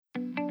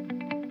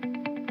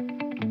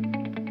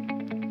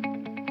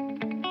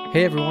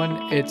Hey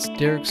everyone, it's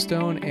Derek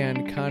Stone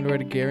and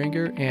Conrad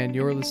Geringer, and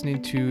you're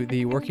listening to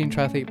the Working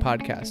Triathlete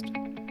Podcast.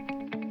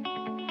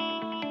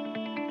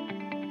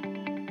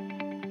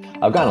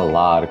 I've gotten a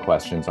lot of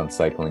questions on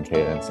cycling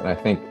cadence, and I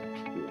think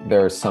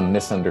there are some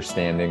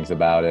misunderstandings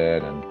about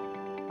it, and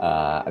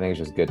I think it's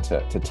just good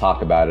to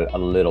talk about it a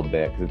little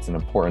bit because it's an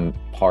important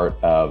part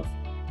of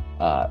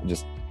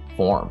just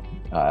form.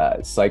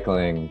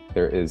 Cycling,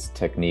 there is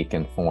technique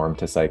and form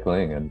to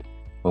cycling, and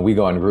when we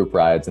go on group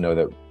rides, I know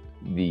that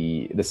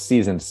the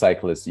seasoned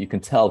cyclists, you can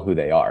tell who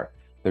they are.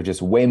 They're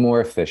just way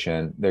more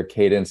efficient. Their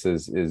cadence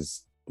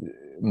is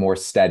more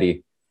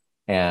steady,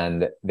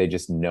 and they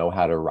just know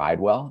how to ride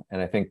well.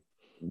 And I think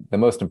the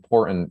most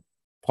important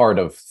part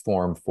of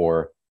form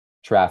for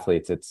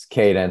triathletes, it's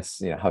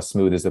cadence. How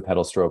smooth is the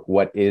pedal stroke?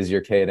 What is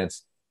your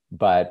cadence?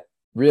 But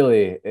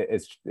really,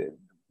 it's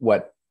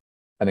what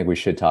I think we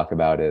should talk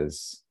about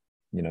is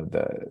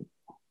the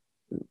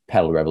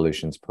pedal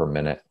revolutions per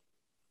minute,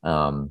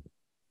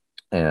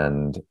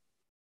 and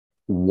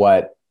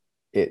what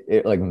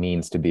it like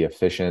means to be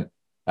efficient,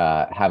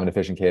 have an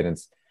efficient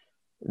cadence.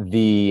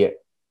 The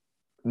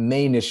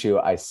main issue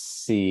I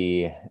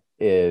see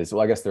is,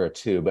 well, I guess there are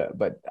two,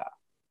 but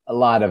a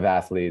lot of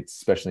athletes,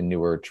 especially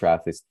newer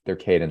triathletes, their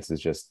cadence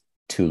is just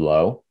too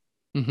low.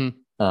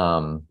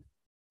 Mm-hmm.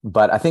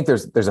 But I think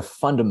there's a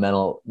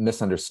fundamental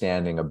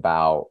misunderstanding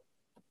about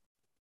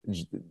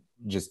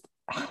just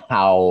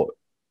how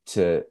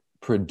to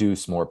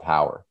produce more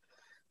power.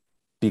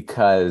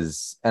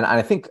 Because, and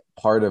I think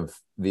part of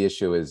the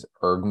issue is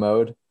erg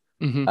mode.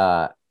 Mm-hmm.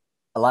 A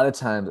lot of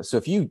times, so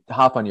if you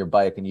hop on your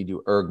bike and you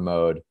do erg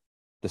mode,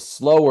 the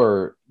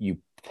slower you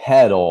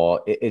pedal,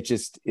 it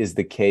just is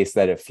the case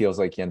that it feels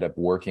like you end up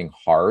working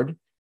hard,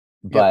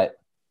 but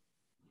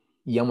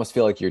you almost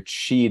feel like you're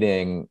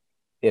cheating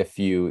if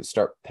you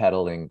start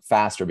pedaling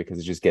faster because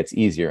it just gets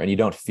easier and you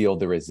don't feel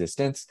the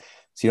resistance.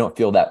 So you don't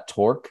feel that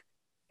torque.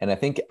 And I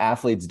think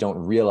athletes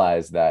don't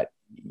realize that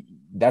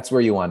that's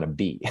where you want to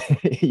be.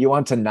 You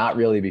want to not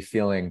really be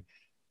feeling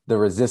the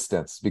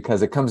resistance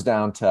because it comes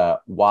down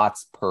to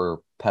watts per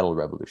pedal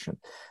revolution.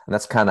 And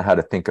that's kind of how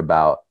to think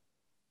about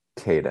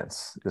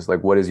cadence. Just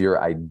like, what is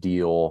your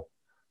ideal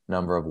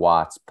number of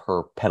watts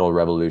per pedal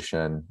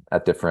revolution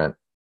at different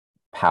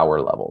power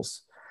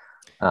levels?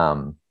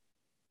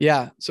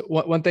 Yeah. So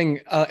one thing,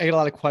 I get a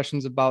lot of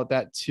questions about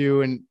that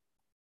too. And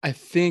I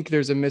think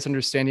there's a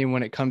misunderstanding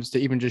when it comes to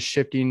even just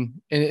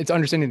shifting, and it's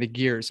understanding the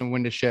gears and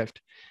when to shift.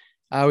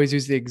 I always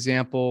use the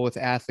example with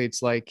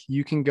athletes, like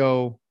you can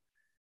go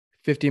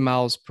 50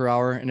 miles per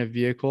hour in a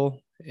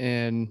vehicle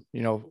in,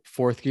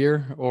 fourth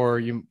gear, or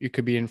you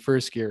could be in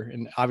first gear.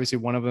 And obviously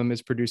one of them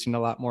is producing a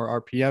lot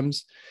more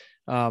RPMs,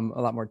 a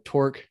lot more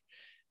torque.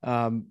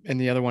 And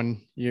the other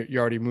one,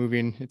 you're already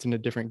moving. It's in a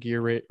different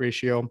gear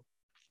ratio.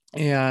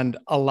 And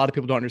a lot of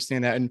people don't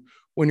understand that. And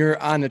when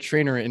you're on the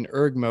trainer in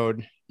erg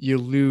mode, you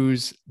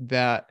lose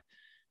that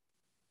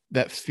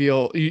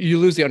feel, you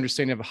lose the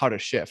understanding of how to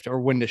shift or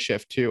when to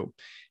shift too.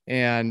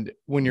 And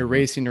when you're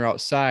racing or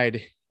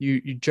outside,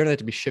 you generally have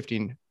to be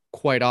shifting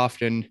quite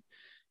often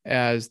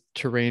as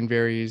terrain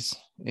varies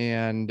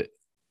and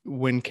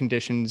wind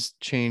conditions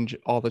change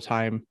all the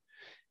time.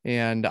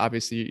 And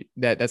obviously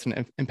that's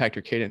going to impact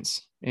your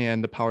cadence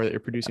and the power that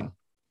you're producing.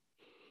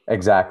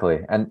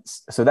 Exactly. And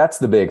so that's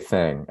the big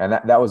thing. And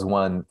that was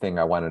one thing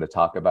I wanted to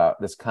talk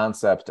about, this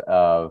concept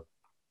of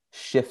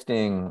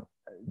shifting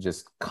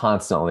just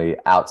constantly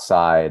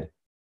outside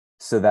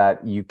so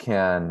that you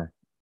can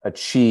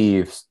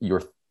achieve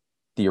your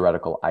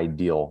theoretical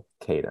ideal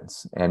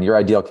cadence. And your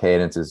ideal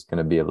cadence is going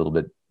to be a little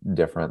bit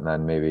different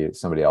than maybe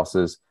somebody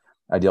else's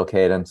ideal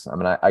cadence. I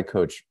mean, I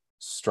coach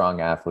strong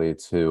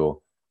athletes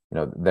who,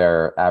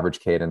 their average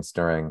cadence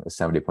during a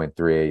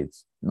 70.3,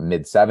 it's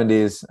mid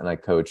 70s. And I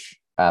coach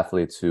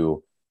athletes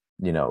who,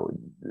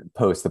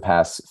 post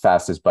the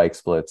fastest bike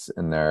splits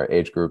in their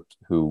age group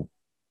who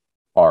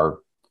are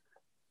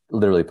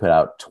literally put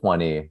out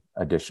 20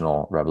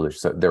 additional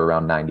revolutions. So they're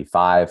around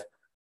 95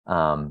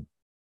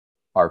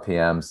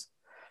 RPMs.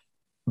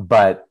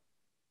 But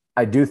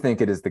I do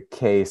think it is the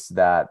case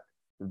that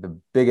the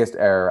biggest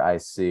error I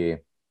see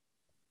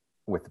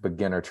with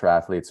beginner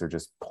triathletes or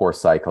just poor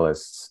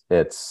cyclists,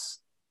 it's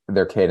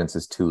their cadence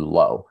is too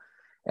low.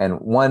 And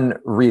one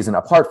reason,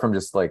 apart from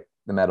just like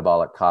the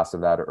metabolic cost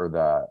of that,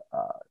 or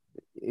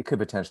it could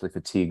potentially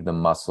fatigue the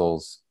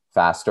muscles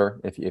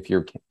faster if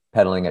you're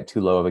pedaling at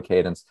too low of a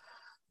cadence.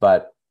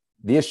 But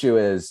the issue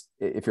is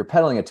if you're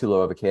pedaling at too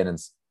low of a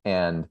cadence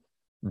and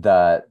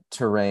the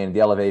terrain, the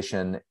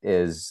elevation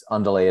is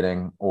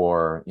undulating,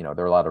 or, there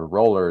are a lot of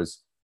rollers,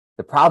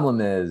 the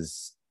problem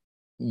is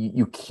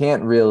you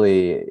can't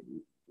really,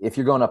 if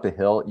you're going up a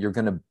hill, you're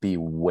going to be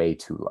way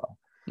too low.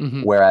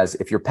 Mm-hmm. Whereas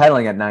if you're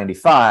pedaling at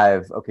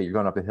 95, okay, you're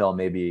going up a hill,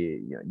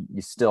 maybe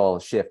you still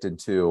shift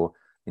into,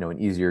 an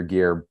easier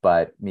gear,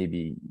 but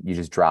maybe you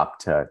just drop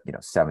to,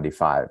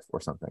 75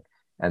 or something.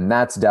 And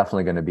that's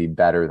definitely going to be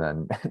better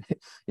than,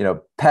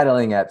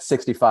 pedaling at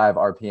 65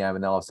 RPM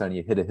and then all of a sudden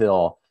you hit a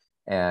hill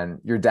and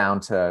you're down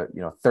to,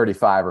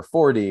 35 or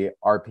 40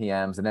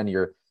 RPMs. And then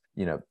you're,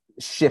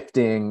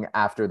 shifting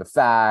after the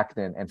fact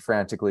and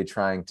frantically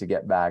trying to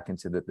get back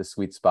into the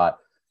sweet spot.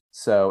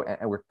 So,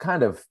 and we're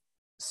kind of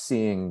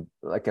seeing,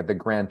 like at the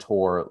Grand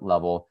Tour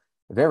level,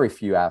 very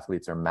few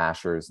athletes are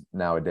mashers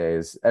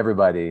nowadays.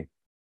 Everybody,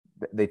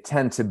 they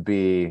tend to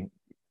be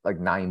like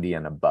 90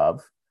 and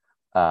above.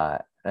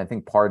 And I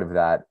think part of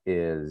that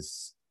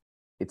is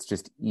it's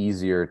just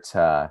easier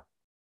to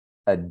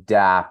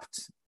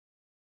adapt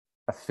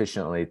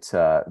efficiently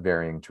to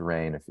varying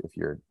terrain if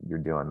you're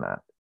doing that.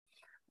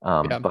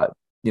 But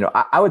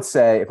I would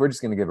say, if we're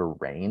just going to give a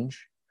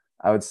range,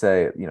 I would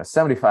say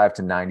 75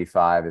 to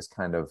 95 is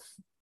kind of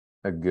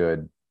a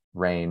good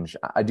range.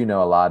 I do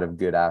know a lot of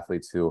good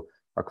athletes who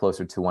are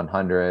closer to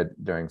 100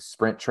 during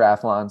sprint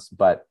triathlons,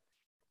 but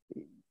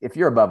if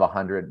you're above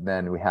 100,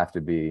 then we have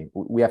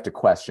to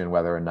question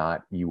whether or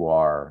not you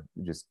are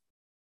just,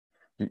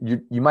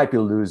 you might be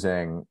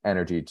losing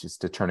energy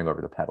just to turning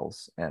over the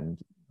pedals and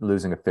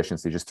losing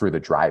efficiency just through the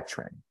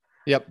drivetrain.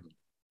 Yep.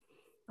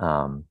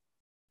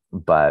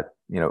 But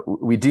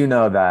we do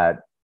know that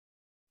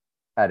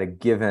at a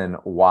given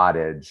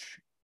wattage,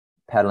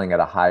 pedaling at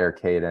a higher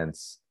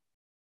cadence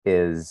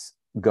is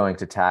going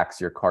to tax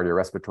your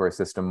cardiorespiratory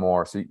system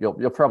more. So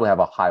you'll probably have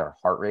a higher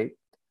heart rate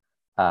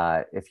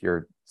if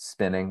you're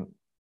spinning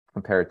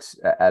compared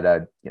to at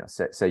a,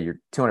 say you're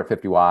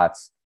 250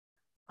 watts,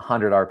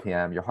 100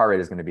 RPM, your heart rate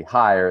is going to be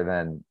higher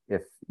than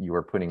if you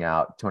were putting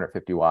out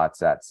 250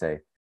 watts at, say,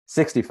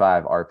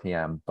 65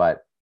 RPM. But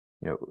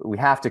we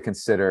have to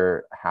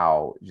consider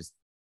how just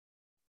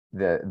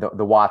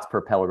the watts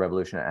per pedal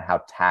revolution and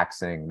how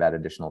taxing that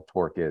additional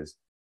torque is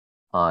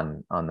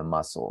on the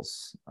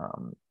muscles.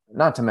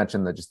 Not to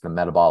mention just the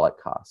metabolic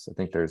costs. I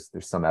think there's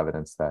some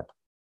evidence that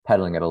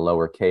pedaling at a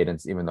lower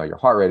cadence, even though your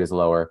heart rate is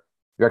lower,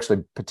 you're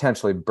actually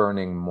potentially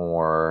burning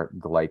more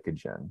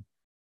glycogen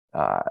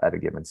at a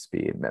given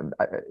speed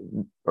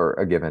or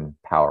a given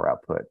power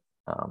output.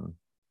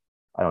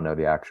 I don't know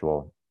the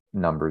actual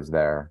numbers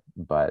there,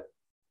 but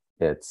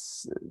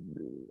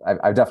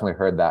I've definitely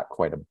heard that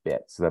quite a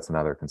bit. So that's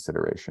another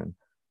consideration.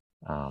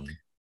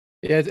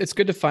 Yeah, it's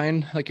good to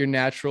find like your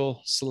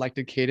natural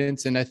selected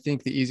cadence. And I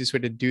think the easiest way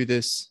to do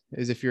this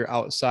is if you're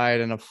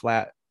outside on a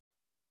flat,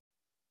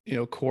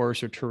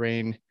 course or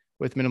terrain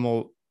with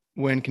minimal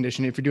wind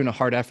condition. If you're doing a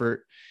hard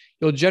effort,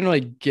 you'll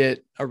generally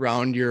get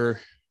around your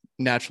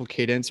natural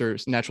cadence or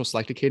natural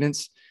selected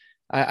cadence.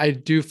 I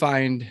do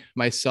find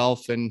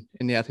myself and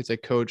the athletes I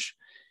coach,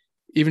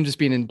 even just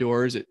being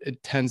indoors,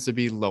 it tends to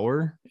be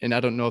lower. And I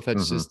don't know if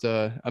that's just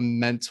a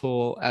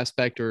mental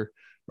aspect or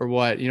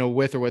what,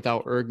 with or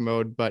without erg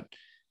mode, but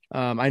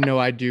I know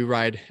I do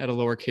ride at a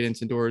lower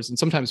cadence indoors and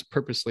sometimes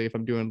purposely if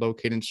I'm doing low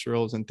cadence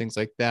drills and things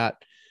like that.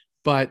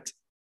 But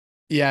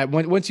yeah,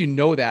 once you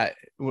know that,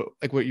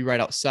 like what you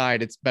ride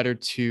outside, it's better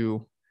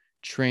to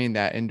train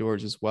that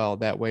indoors as well.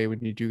 That way, when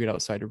you do get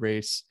outside to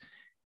race,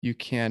 you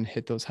can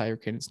hit those higher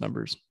cadence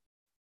numbers.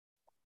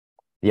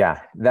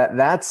 Yeah,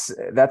 that's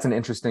an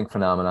interesting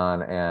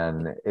phenomenon,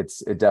 and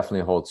it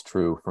definitely holds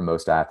true for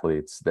most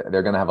athletes.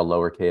 They're going to have a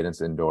lower cadence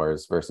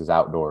indoors versus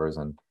outdoors,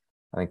 and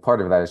I think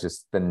part of that is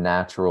just the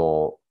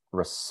natural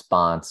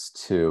response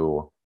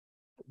to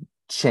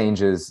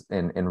changes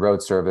in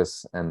road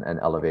surface and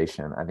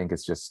elevation. I think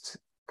it's just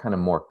kind of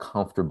more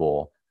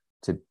comfortable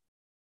to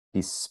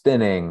be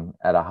spinning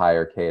at a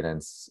higher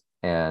cadence,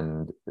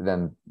 and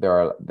then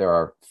there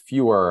are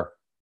fewer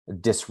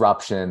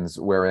disruptions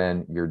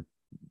wherein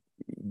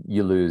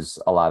you lose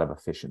a lot of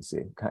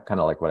efficiency, kind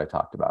of like what I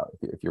talked about.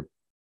 If you're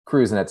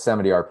cruising at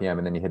 70 RPM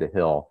and then you hit a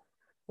hill,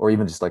 or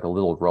even just like a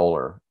little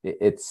roller,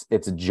 it's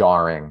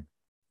jarring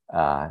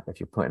if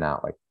you're putting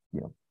out like,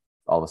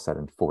 all of a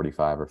sudden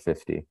 45 or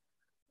 50.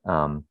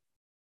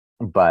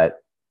 But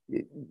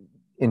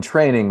in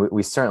training,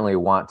 we certainly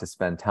want to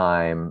spend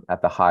time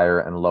at the higher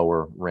and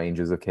lower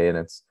ranges of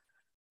cadence.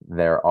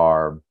 There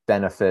are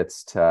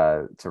benefits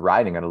to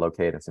riding at a low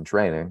cadence in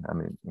training. I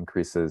mean,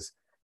 increases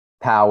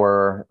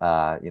power,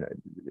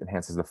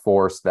 enhances the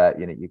force that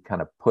you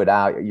kind of put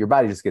out. Your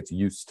body just gets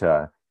used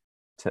to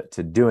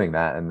doing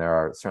that, and there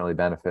are certainly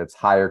benefits.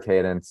 Higher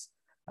cadence,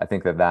 I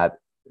think that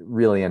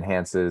really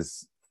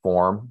enhances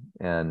form,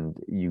 and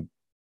you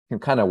can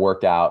kind of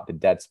work out the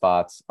dead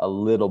spots a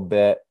little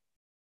bit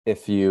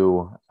if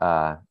you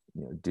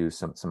do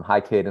some high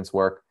cadence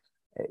work.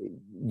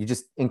 You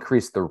just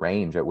increase the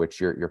range at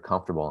which you're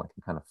comfortable and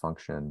can kind of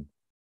function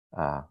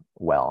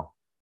well.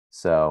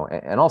 So,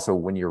 and also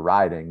when you're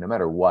riding, no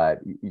matter what,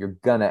 you're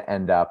gonna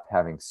end up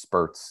having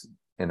spurts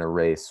in a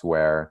race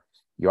where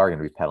you are going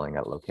to be pedaling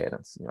at low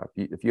cadence.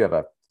 If you have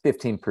a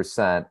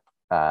 15%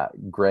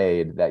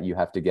 grade that you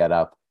have to get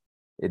up,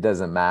 it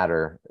doesn't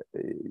matter,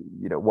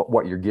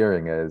 what your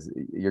gearing is.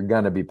 You're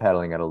going to be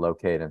pedaling at a low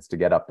cadence to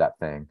get up that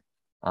thing.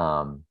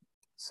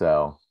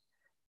 So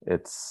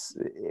it's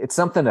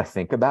something to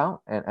think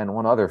about. And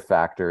one other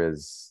factor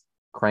is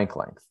crank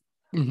length.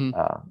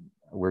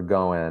 We're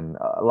going,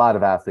 a lot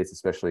of athletes,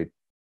 especially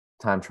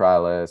time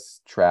trialists,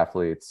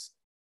 triathletes,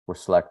 we're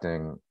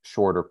selecting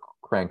shorter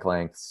crank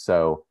lengths.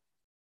 So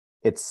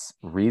it's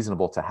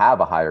reasonable to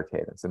have a higher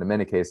cadence. And in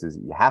many cases,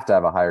 you have to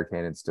have a higher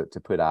cadence to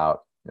put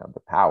out,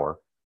 the power.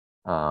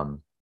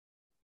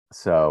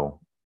 So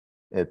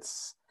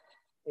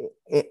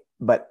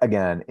but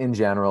again, in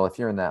general, if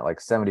you're in that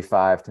like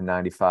 75 to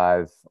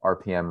 95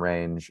 RPM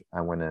range,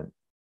 I wouldn't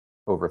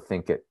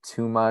overthink it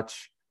too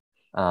much.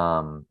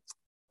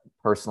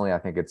 Personally, I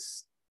think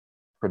it's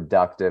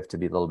productive to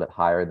be a little bit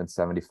higher than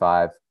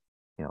 75.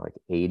 Like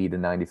 80 to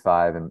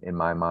 95 in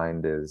my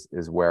mind is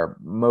where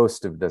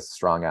most of the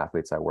strong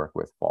athletes I work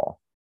with fall.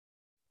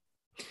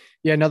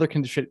 Yeah, another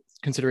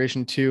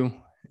consideration too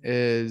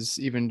is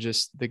even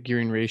just the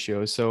gearing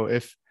ratio. So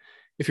if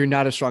you're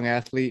not a strong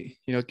athlete,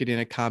 getting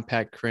a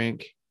compact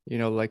crank,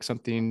 like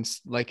something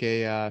like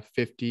a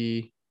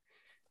 50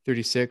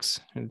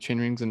 36 and chain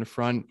rings in the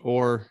front,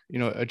 or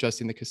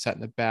adjusting the cassette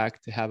in the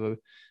back to have a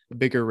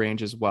bigger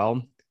range as well,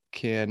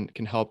 can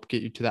help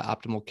get you to that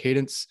optimal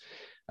cadence.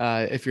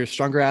 If you're a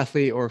stronger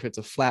athlete, or if it's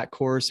a flat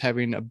course,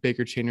 having a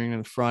bigger chainring in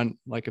the front,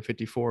 like a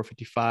 54 or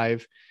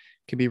 55,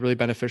 can be really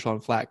beneficial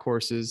on flat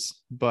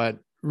courses. But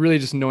really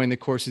just knowing the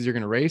courses you're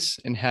going to race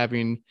and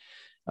having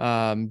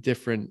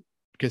different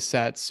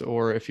cassettes,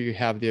 or if you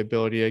have the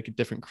ability to get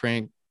different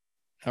crank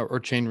or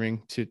chain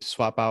ring to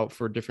swap out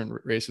for different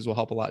races, will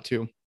help a lot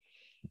too.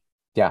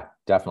 Yeah,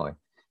 definitely.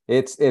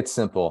 It's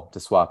simple to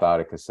swap out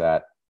a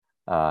cassette,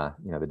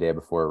 the day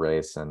before a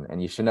race,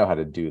 and you should know how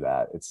to do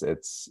that.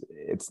 It's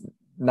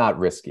not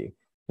risky.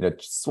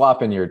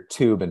 Swapping your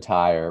tube and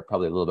tire,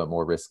 probably a little bit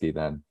more risky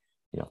than,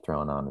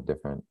 throwing on a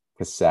different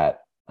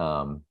cassette.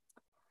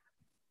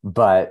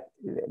 But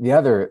the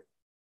other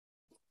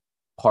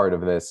part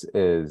of this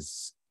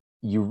is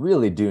you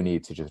really do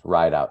need to just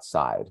ride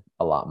outside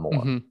a lot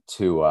more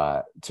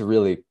to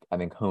really, I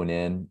think, hone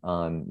in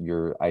on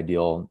your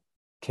ideal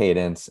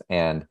cadence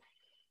and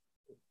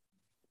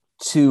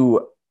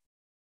to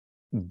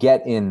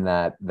get in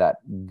that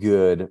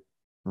good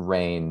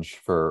range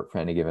for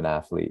any given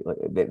athlete.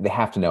 They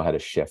have to know how to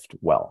shift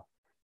well.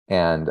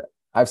 And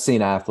I've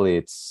seen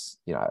athletes,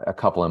 a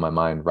couple in my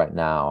mind right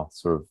now,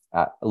 sort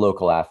of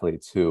local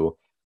athletes who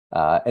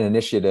an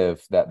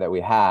initiative that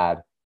we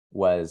had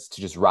was to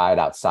just ride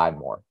outside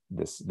more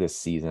this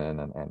season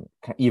and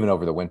even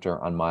over the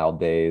winter on mild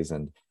days.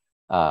 And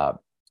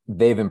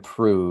they've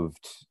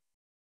improved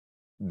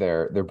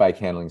their bike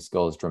handling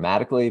skills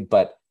dramatically.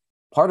 But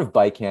part of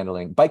bike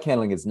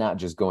handling is not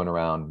just going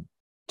around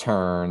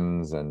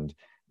turns and,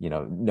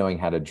 knowing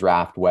how to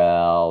draft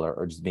well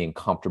or just being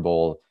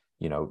comfortable,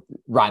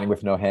 riding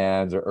with no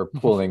hands or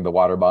pulling the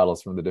water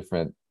bottles from the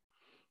different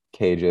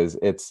cages.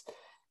 It's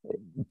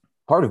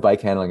part of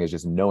bike handling is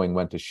just knowing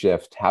when to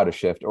shift, how to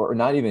shift, or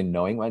not even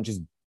knowing when,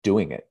 just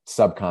doing it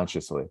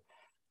subconsciously.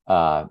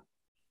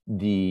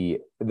 The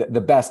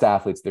best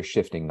athletes, they're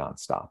shifting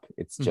nonstop.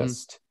 It's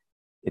just,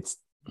 it's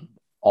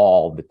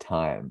all the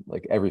time,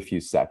 like every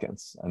few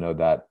seconds. I know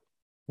that,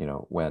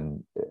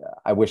 when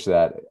I wish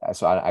that,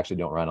 so I actually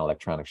don't run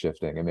electronic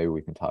shifting, and maybe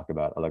we can talk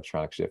about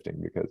electronic shifting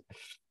because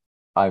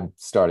I'm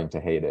starting to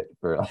hate it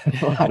for a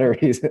lot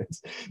of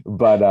reasons,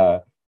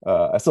 but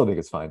I still think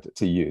it's fine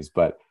to use.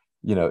 But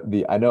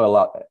I know a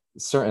lot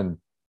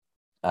certain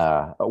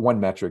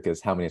one metric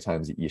is how many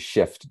times you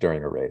shift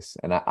during a race,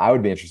 and I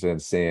would be interested in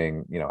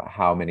seeing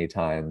how many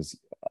times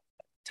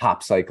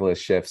top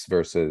cyclist shifts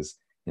versus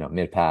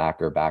mid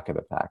pack or back of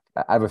the pack.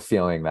 I have a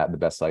feeling that the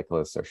best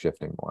cyclists are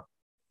shifting more.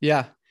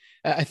 Yeah,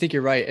 I think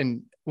you're right.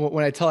 And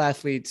when I tell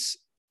athletes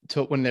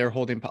when they're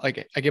holding,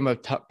 like I give them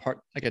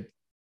a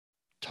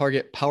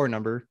target power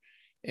number,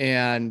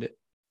 and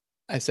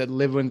I said,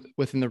 live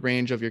within the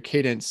range of your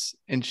cadence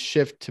and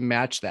shift to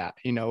match that,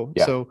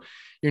 Yeah. So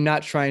you're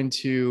not trying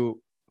to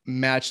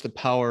match the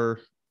power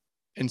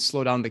and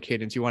slow down the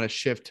cadence. You want to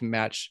shift to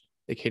match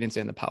the cadence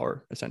and the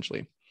power,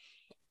 essentially.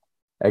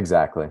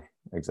 Exactly.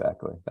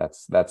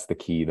 That's the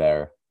key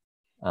there.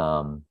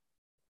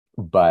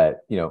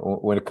 But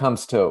when it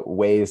comes to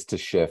ways to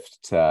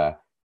shift to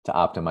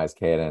optimize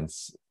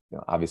cadence,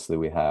 obviously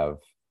we have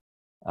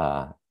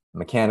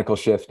mechanical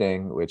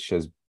shifting, which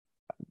is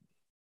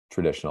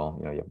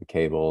traditional. You have the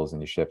cables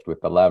and you shift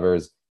with the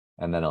levers,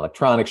 and then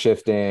electronic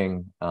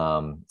shifting,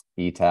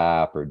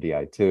 ETAP or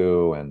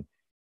DI2, and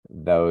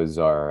those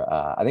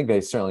are I think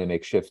they certainly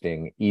make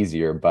shifting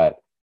easier. But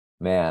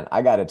man,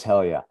 I got to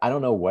tell you, I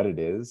don't know what it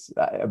is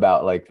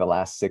about like the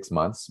last 6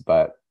 months,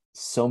 but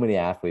so many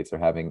athletes are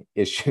having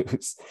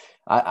issues.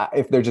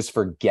 If they're just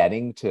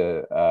forgetting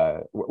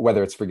to,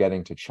 whether it's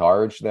forgetting to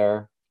charge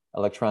their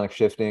electronic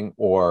shifting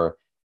or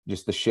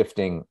just the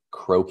shifting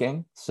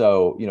croaking.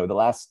 So, the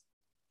last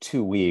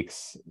 2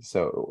 weeks,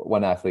 so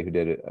one athlete who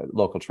did a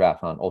local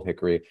triathlon, Old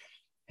Hickory,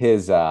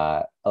 his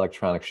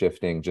electronic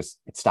shifting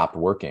it stopped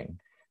working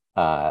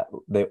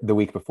the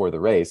week before the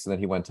race. And then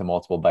he went to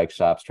multiple bike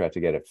shops, tried to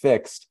get it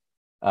fixed,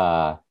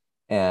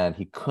 and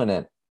he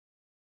couldn't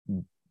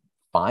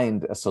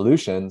find a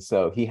solution.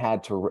 So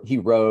he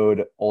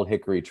rode Old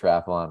Hickory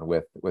triathlon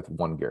with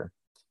one gear.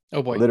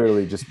 Oh boy.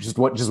 Literally just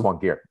one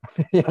gear.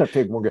 He had to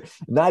pick one gear.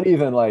 Not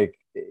even like,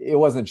 it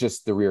wasn't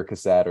just the rear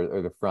cassette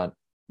or the front,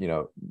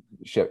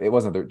 shift. It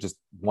wasn't just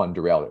one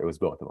derailleur. It was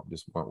both of them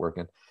just weren't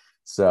working.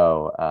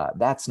 So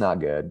that's not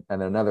good.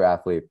 And then another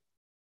athlete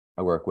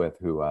I work with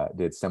who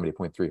did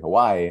 70.3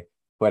 Hawaii,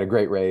 who had a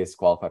great race,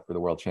 qualified for the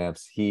world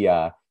champs. He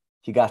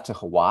got to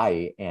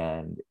Hawaii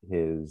and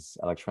his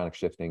electronic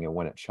shifting, it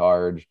wouldn't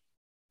charge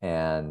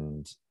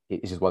and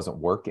it just wasn't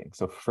working.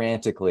 So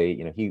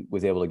frantically, he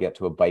was able to get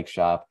to a bike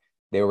shop.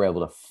 They were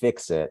able to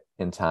fix it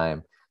in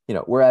time.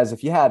 Whereas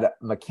if you had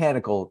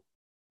mechanical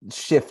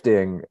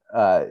shifting,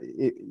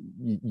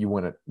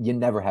 you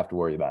never have to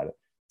worry about it.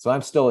 So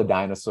I'm still a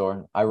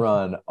dinosaur. I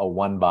run a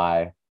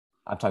 1x.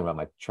 I'm talking about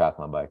my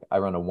triathlon bike. I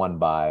run a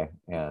 1x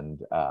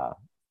and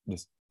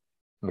just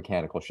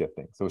mechanical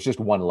shifting. So it's just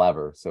one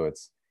lever. So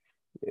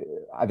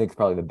I think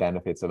probably the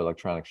benefits of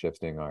electronic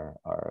shifting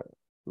are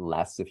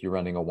less if you're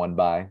running a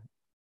 1x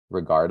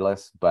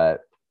regardless,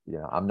 but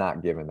I'm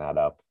not giving that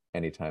up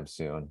anytime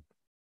soon.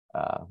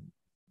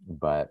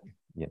 But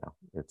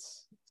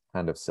it's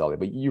kind of silly.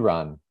 But you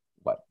run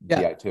what?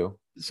 Yeah. Di2?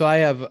 So I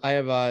have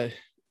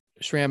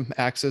SRAM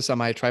Axis on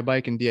my tri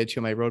bike and Di2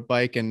 on my road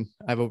bike, and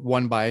I have a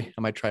 1x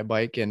on my tri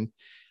bike. And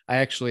I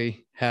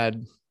actually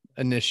had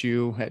an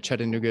issue at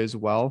Chattanooga as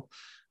well.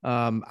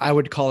 I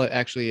would call it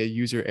actually a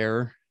user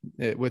error.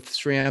 With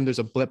SRAM, there's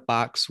a blip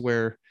box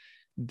where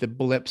the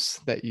blips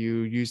that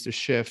you use to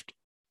shift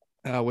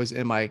was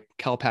in my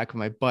CalPack of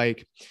my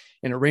bike,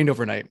 and it rained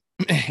overnight.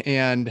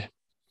 And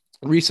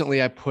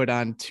recently I put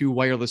on 2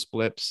 wireless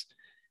blips,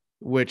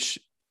 which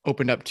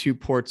opened up 2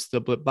 ports to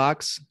the blip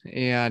box.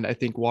 And I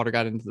think water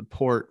got into the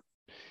port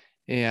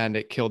and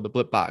it killed the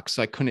blip box.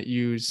 So I couldn't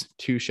use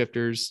 2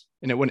 shifters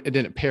and it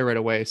didn't pair right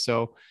away.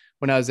 So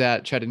when I was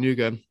at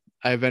Chattanooga,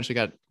 I eventually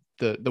got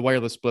the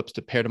wireless blips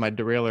to pair to my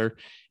derailleur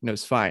and it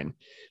was fine.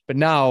 But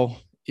now,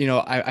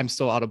 I'm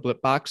still out of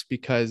blip box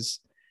because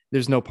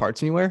there's no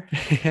parts anywhere.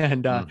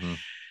 And,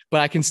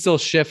 but I can still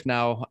shift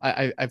now.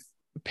 I've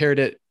paired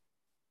it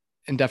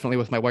indefinitely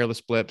with my wireless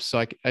blips. So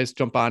I just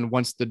jump on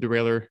once the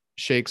derailleur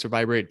shakes or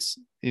vibrates,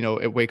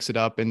 it wakes it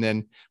up and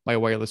then my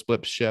wireless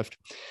blips shift.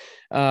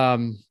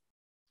 So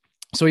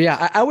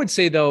yeah, I would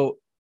say though,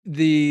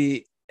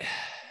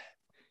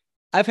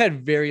 I've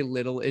had very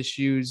little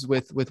issues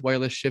with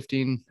wireless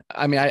shifting.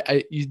 I mean,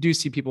 you do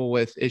see people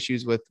with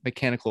issues with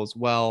mechanical as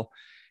well.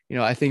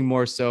 I think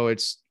more so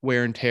it's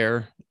wear and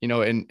tear,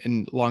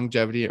 and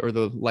longevity or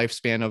the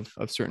lifespan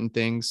of certain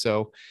things.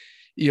 So,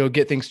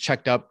 get things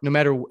checked up, no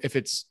matter if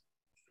it's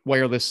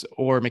wireless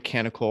or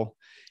mechanical,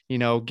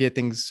 get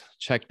things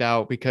checked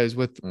out, because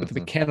with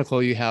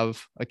mechanical, you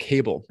have a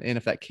cable, and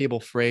if that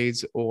cable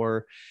frays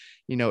or,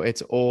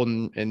 it's old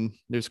and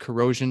there's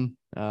corrosion,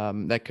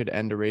 that could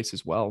end a race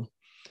as well.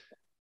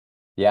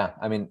 Yeah.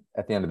 I mean,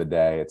 at the end of the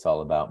day, it's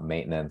all about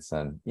maintenance.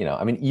 And,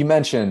 you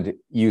mentioned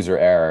user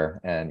error,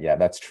 and yeah,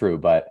 that's true,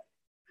 but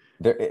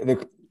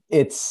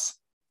it's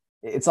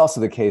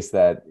also the case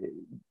that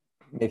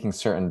making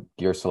certain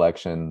gear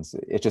selections,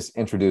 it just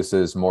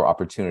introduces more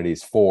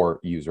opportunities for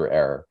user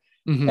error.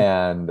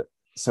 And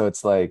so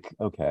it's like,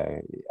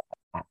 okay,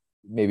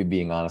 maybe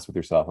being honest with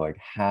yourself, like,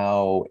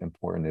 how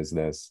important is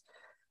this?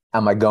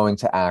 Am I going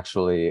to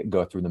actually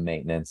go through the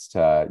maintenance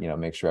to,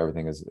 make sure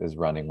everything is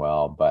running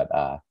well? But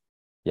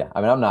yeah,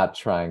 I mean, I'm not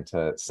trying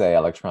to say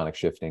electronic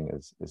shifting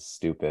is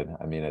stupid.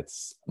 I mean,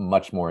 it's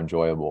much more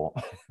enjoyable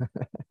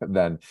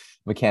than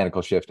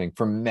mechanical shifting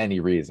for many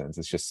reasons.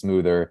 It's just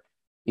smoother,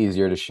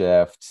 easier to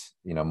shift,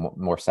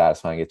 more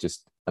satisfying. It's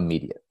just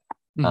immediate.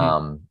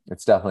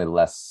 It's definitely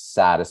less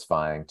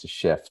satisfying to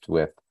shift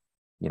with,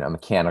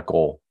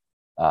 mechanical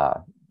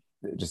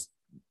just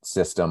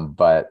system.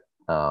 But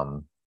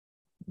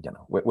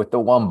with the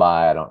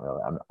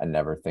 1x, I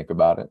never think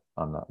about it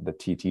on the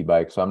TT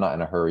bike, so I'm not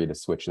in a hurry to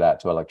switch that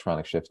to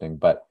electronic shifting.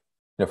 But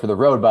for the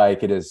road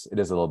bike, it is a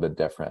little bit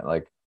different.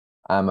 Like,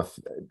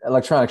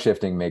 electronic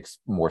shifting makes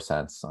more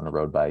sense on a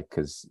road bike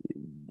because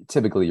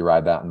typically you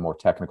ride that in more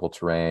technical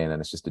terrain,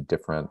 and it's just a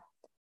different.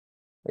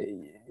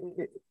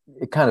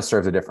 It kind of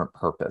serves a different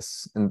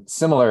purpose. And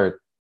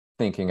similar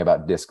thinking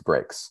about disc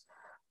brakes.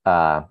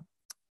 I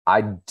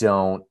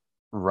don't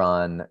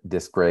run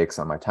disc brakes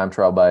on my time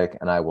trial bike,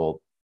 and I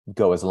will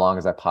go as long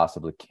as I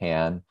possibly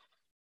can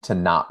to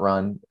not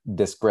run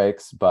disc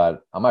brakes.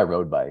 But on my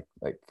road bike,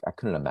 like, I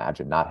couldn't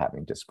imagine not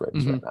having disc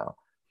brakes right now.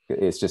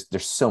 It's just,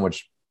 it's so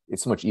much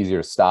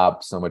easier to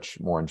stop, so much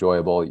more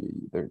enjoyable.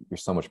 You're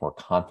so much more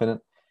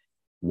confident.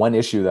 One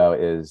issue though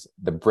is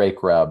the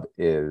brake rub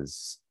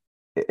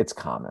it's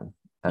common.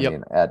 I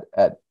mean,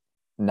 at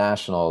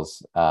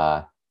nationals,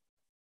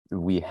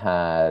 we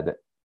had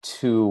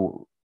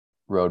 2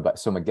 road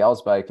bikes. So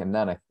Miguel's bike and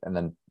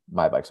then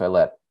my bike. So I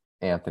let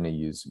Anthony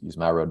use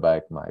my road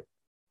bike, my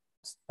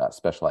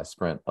Specialized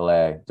Sprint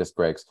LA disc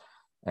brakes,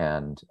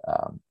 and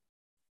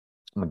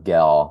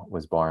Miguel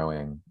was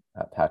borrowing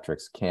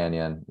Patrick's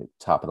Canyon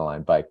top of the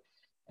line bike.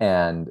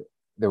 And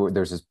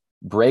there's this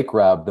brake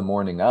rub the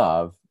morning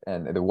of,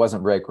 and there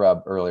wasn't brake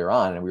rub earlier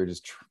on, and we were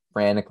just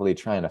frantically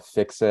trying to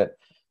fix it.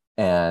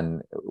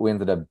 And we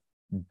ended up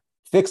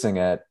fixing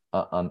it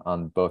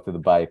on both of the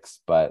bikes.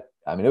 But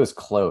I mean, it was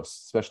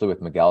close, especially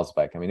with Miguel's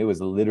bike. I mean, it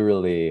was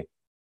literally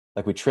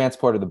like we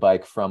transported the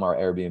bike from our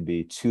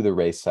Airbnb to the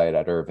race site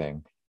at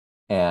Irving,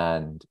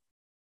 and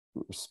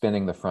we were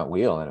spinning the front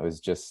wheel, and it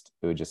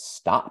would just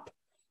stop.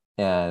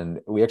 And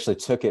we actually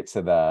took it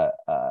to the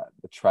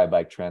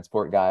tri-bike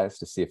transport guys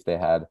to see if they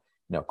had,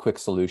 quick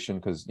solution,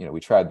 because we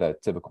tried the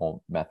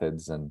typical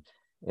methods and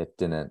it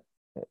didn't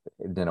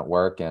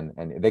work, and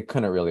they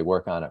couldn't really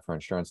work on it for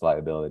insurance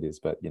liabilities,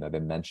 but they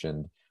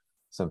mentioned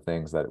some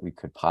things that we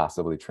could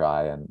possibly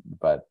try.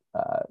 But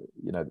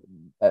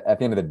at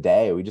the end of the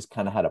day, we just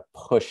kind of had to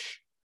push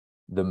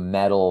the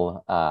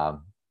metal,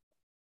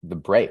 the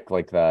brake,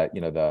 like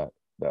the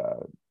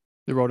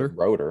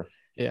rotor.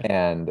 Yeah.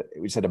 And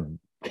we just had to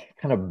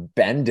kind of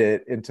bend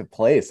it into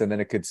place, and then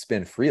it could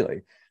spin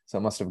freely. So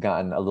it must have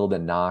gotten a little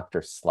bit knocked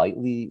or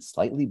slightly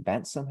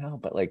bent somehow,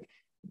 but like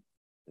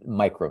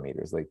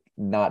micrometers, like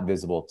not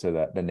visible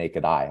to the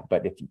naked eye.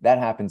 But if that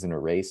happens in a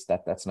race,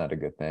 that's not a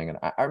good thing. And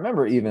I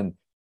remember even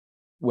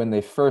when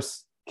they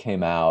first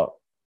came out,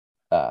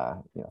 3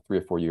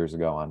 or 4 years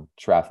ago on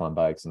triathlon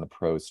bikes, and the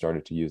pros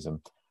started to use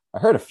them, I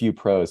heard a few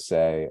pros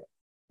say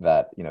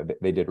that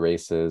they did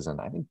races, and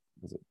I think,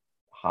 was it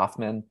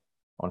Hoffman?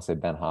 I want to say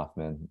Ben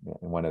Hoffman,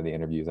 in one of the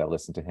interviews I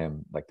listened to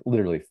him, like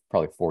literally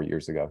probably 4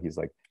 years ago. He's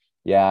like,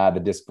 yeah, the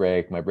disc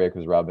brake, my brake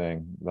was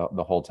rubbing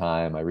the whole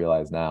time. I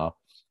realize now,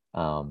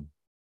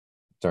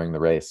 during the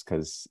race,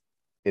 because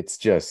it's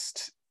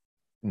just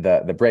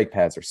the brake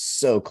pads are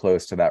so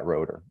close to that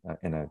rotor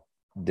in a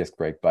disc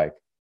brake bike.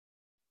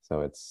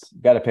 So it's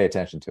got to pay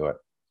attention to it.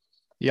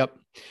 Yep.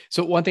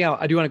 So one thing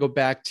I do want to go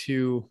back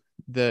to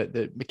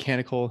the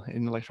mechanical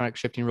and electronic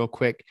shifting real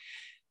quick.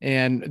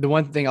 And the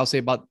one thing I'll say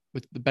about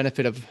with the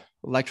benefit of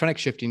electronic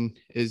shifting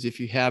is if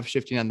you have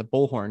shifting on the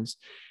bullhorns,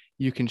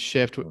 you can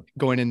shift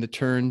going into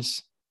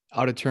turns,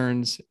 out of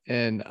turns,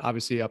 and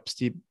obviously up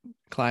steep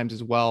climbs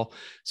as well.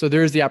 So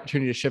there is the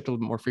opportunity to shift a little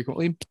bit more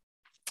frequently.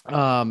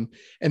 And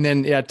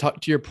then, to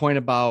your point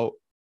about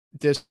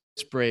disc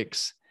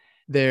brakes,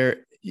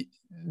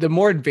 the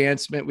more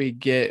advancement we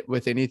get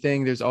with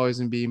anything, there's always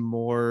going to be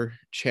more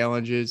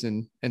challenges.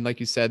 And like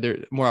you said, there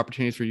are more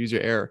opportunities for user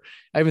error.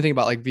 I even think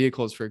about like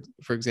vehicles, for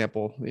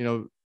example,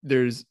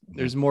 there's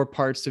more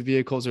parts to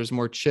vehicles, there's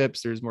more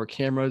chips, there's more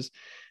cameras.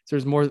 So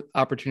there's more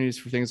opportunities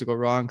for things to go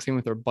wrong. Same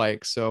with our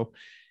bikes. So,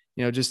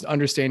 just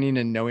understanding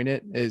and knowing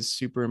it is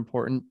super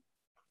important.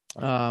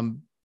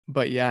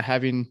 But yeah,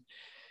 having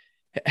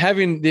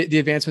the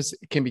advancements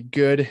can be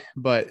good,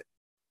 but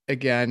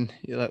again,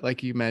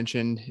 like you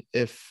mentioned,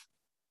 if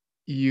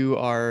you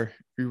are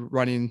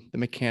running the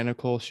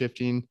mechanical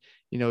shifting,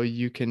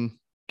 you can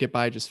get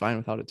by just fine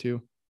without it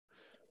too.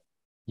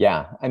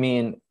 Yeah. I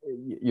mean,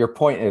 your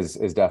point is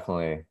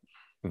definitely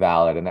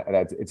valid. And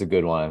it's a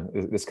good one.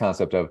 This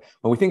concept of,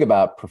 when we think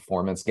about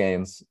performance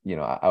gains,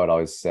 I would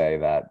always say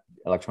that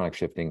electronic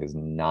shifting is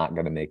not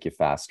going to make you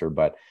faster,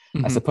 but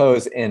I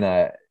suppose in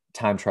a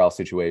time trial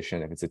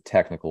situation, if it's a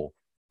technical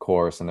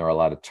course and there are a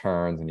lot of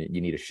turns and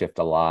you need to shift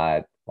a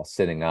lot while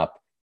sitting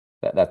up,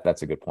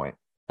 that's a good point.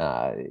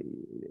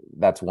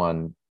 That's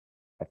one,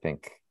 I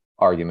think,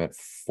 argument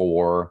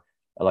for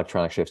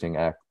electronic shifting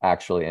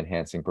actually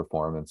enhancing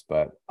performance,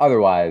 but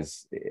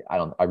otherwise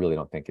I really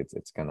don't think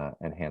it's going to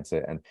enhance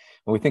it. And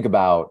when we think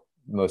about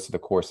most of the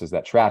courses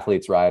that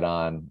triathletes ride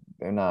on,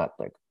 they're not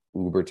like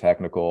uber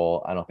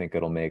technical. I don't think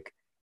it'll make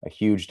a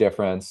huge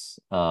difference.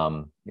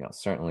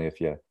 Certainly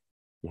if you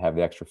have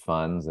the extra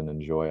funds and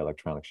enjoy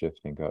electronic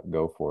shifting,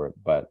 go for it.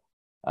 But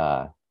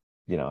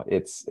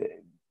it's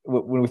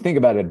when we think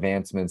about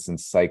advancements in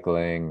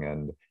cycling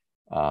and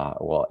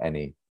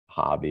any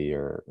hobby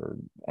or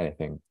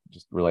anything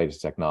just related to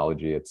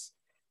technology, it's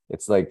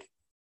like,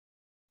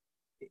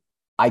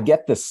 I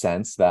get the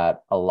sense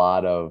that a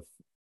lot of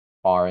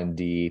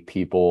R&D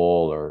people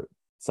or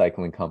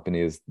cycling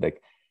companies,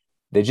 like,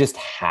 they just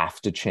have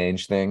to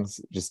change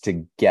things just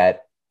to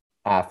get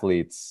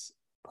athletes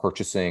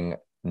purchasing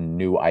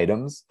new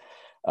items.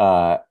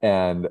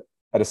 And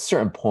at a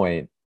certain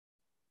point,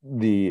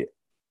 the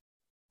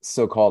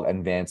so-called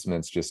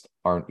advancements just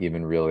aren't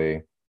even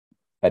really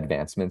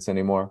advancements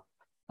anymore.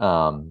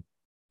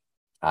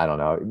 I don't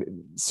know.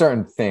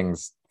 Certain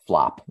things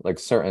flop, like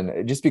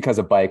just because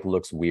a bike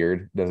looks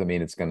weird doesn't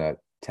mean it's going to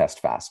test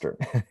faster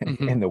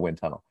in the wind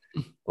tunnel.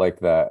 Like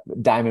the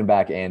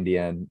Diamondback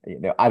Andean,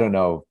 I don't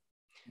know.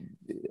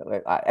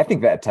 I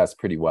think that tests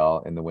pretty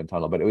well in the wind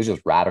tunnel, but it was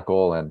just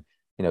radical. And,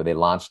 they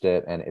launched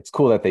it, and it's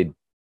cool that they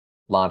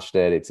launched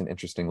it. It's an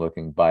interesting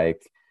looking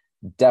bike.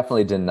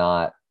 Definitely did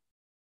not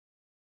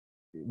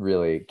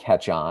really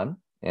catch on,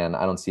 and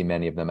I don't see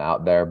many of them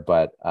out there,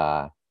 but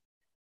I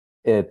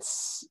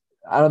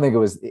don't think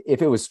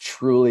if it was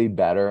truly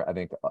better, I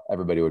think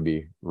everybody would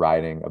be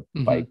riding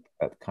a bike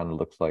that kind of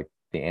looks like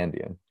the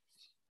Andean.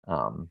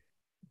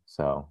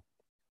 So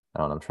I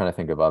don't know, I'm trying to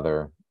think of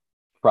other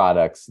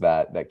products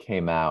that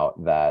came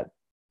out that,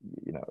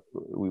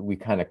 we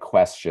kind of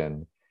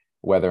question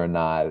whether or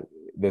not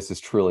this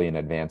is truly an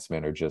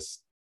advancement or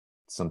just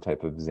some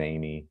type of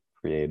zany,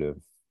 creative,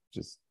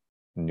 just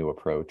new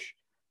approach.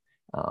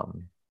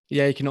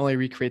 Yeah, you can only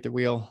recreate the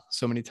wheel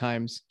so many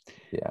times.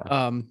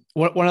 Yeah.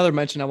 One other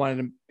mention I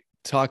wanted to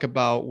talk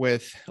about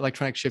with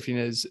electronic shifting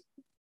is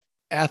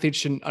athletes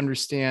shouldn't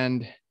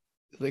understand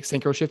like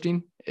synchro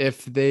shifting.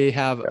 If they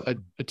have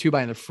a two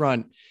by in the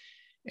front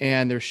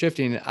and they're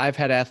shifting, I've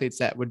had athletes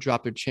that would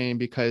drop their chain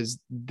because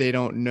they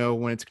don't know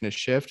when it's going to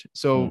shift.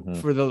 So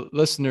for the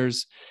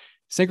listeners,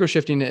 synchro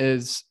shifting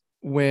is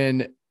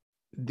when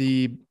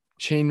the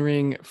chain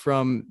ring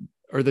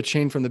the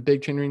chain from the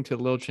big chain ring to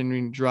the little chain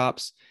ring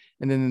drops.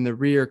 And then in the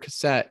rear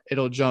cassette,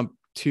 it'll jump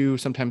 2,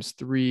 sometimes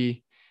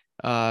 3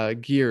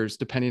 gears,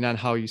 depending on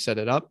how you set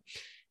it up.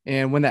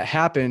 And when that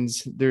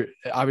happens, there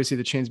obviously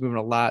the chain's moving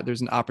a lot.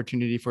 There's an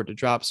opportunity for it to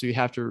drop. So you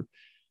have to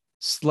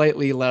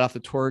slightly let off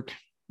the torque.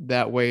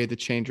 That way the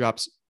chain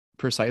drops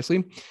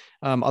precisely.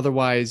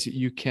 Otherwise,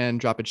 you can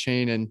drop a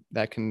chain and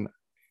that can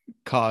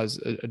cause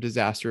a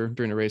disaster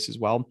during a race as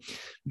well.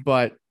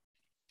 But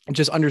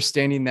just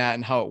understanding that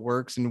and how it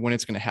works and when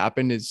it's going to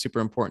happen is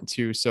super important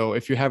too. So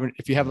if you have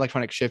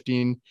electronic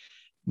shifting,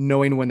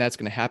 knowing when that's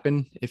going to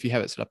happen, if you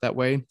have it set up that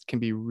way, can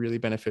be really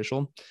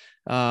beneficial.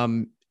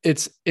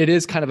 It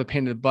is kind of a pain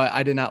in the butt.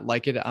 I did not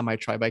like it on my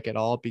tri bike at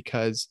all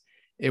because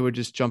it would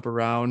just jump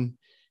around.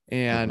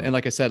 And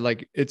like I said,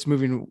 like it's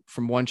moving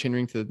from one chain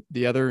ring to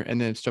the other,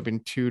 and then it's jumping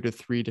 2 to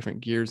 3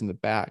 different gears in the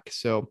back.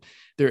 So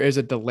there is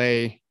a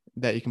delay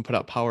that you can put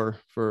out power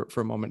for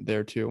a moment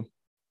there too.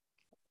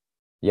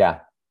 Yeah,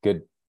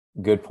 good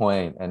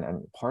point.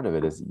 And part of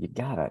it is you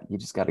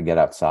just gotta get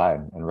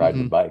outside and ride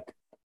your bike.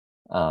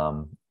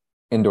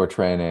 Indoor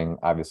training,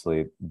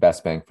 obviously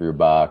best bang for your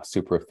buck,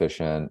 super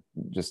efficient,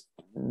 just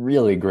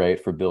really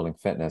great for building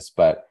fitness.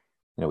 But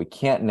we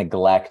can't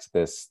neglect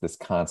this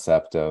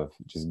concept of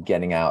just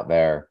getting out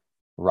there,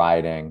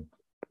 riding,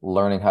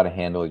 learning how to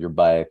handle your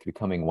bike,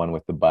 becoming one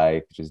with the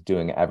bike, just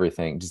doing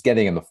everything, just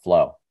getting in the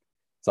flow.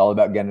 It's all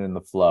about getting in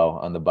the flow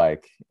on the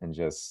bike and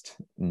just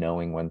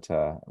knowing when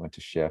to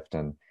shift.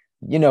 And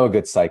a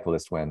good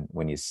cyclist when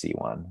you see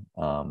one.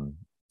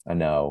 I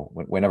know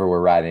whenever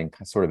we're riding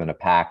sort of in a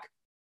pack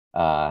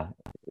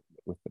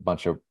with a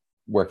bunch of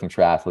working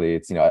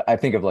triathletes, I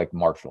think of like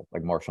Marshall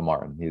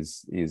Martin.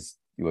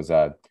 He was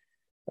a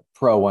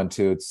pro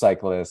 1-2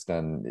 cyclist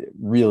and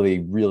really,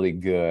 really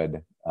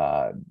good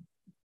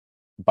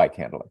bike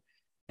handler.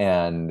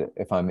 And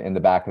if I'm in the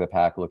back of the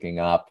pack looking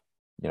up,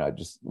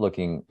 just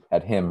looking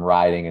at him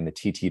riding in the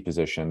TT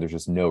position, there's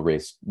just no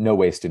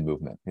wasted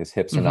movement. His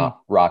hips are not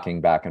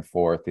rocking back and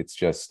forth. It's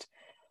just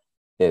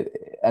it.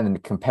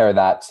 And compare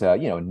that to,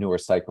 a newer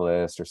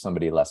cyclist or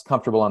somebody less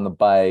comfortable on the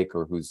bike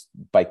or whose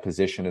bike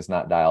position is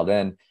not dialed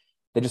in.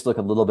 They just look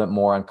a little bit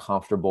more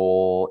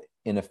uncomfortable,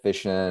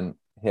 inefficient,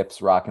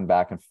 hips rocking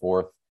back and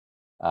forth.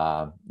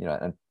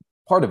 And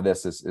part of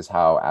this is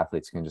how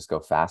athletes can just go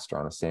faster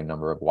on the same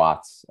number of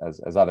watts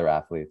as other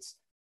athletes.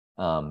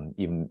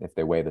 Even if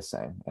they weigh the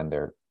same and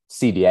their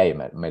CDA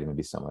might even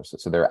be similar.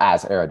 So they're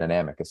as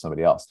aerodynamic as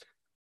somebody else.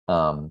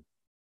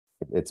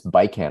 It's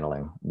bike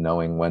handling,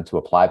 knowing when to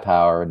apply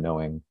power,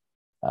 knowing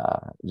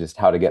just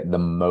how to get the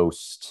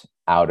most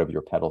out of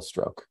your pedal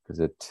stroke, because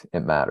it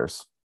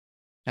matters.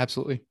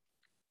 Absolutely.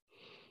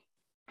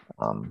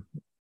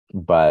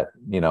 But,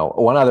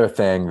 one other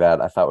thing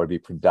that I thought would be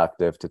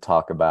productive to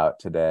talk about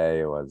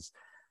today was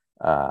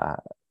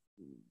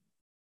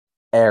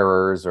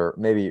errors or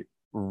maybe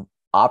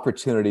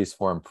opportunities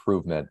for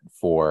improvement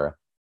for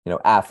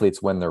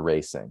athletes when they're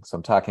racing. So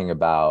I'm talking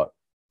about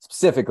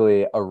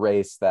specifically a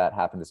race that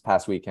happened this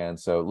past weekend.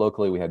 So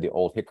locally we had the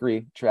Old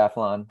Hickory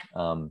Triathlon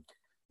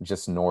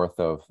just north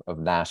of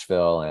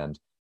Nashville, and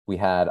we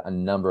had a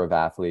number of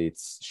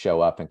athletes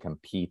show up and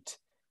compete.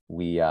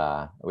 We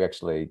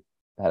actually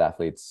had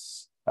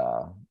athletes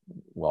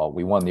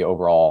we won the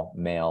overall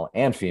male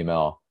and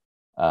female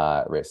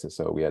races.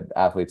 So we had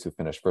athletes who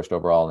finished first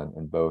overall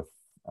in both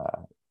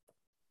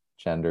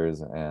genders,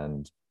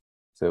 and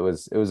so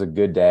it was a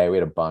good day. We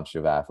had a bunch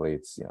of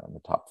athletes, in the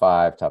top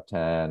 5, top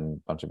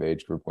 10, bunch of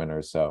age group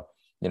winners. So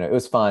it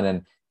was fun,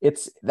 and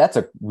that's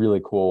a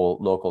really cool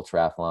local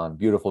triathlon,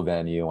 beautiful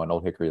venue on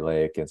Old Hickory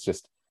Lake. It's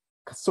just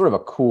sort of a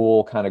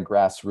cool kind of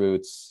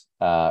grassroots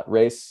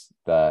race.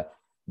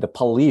 The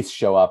police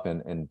show up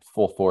in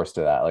full force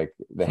to that, like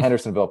the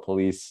Hendersonville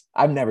police.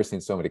 I've never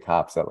seen so many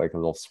cops at like a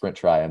little sprint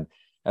try, and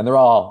they're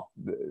all.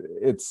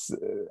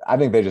 I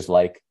think they just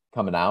like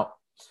coming out.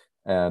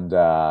 And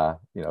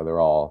they're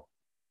all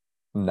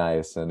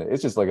nice, and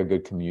it's just like a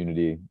good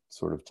community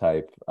sort of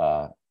type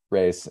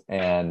race,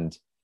 and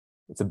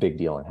it's a big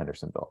deal in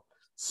Hendersonville.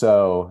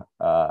 So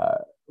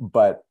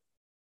but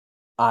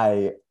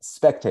I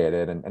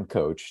spectated and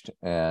coached,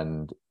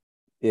 and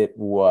it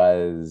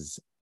was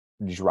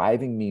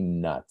driving me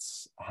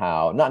nuts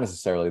how, not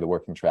necessarily the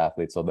working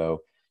triathletes, although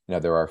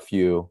there are a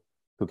few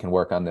who can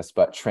work on this,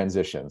 but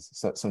transitions.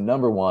 So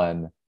number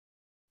one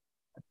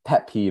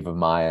pet peeve of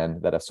mine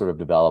that I've sort of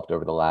developed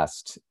over the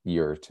last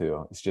year or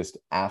two is just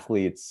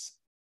athletes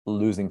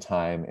losing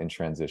time in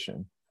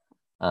transition.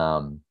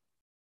 And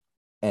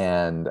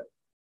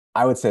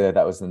I would say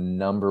that was the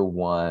number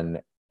one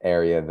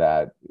area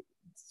that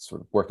sort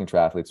of working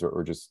triathletes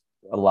or just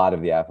a lot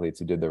of the athletes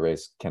who did the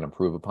race can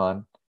improve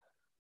upon.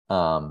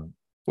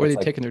 Were they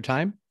taking their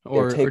time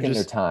they're taking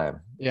just, their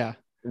time. yeah.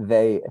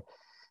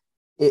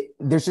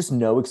 There's just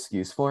no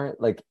excuse for it.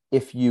 Like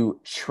if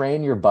you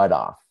train your butt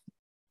off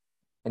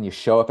and you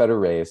show up at a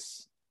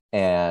race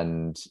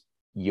and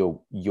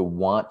you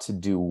want to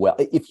do well,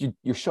 if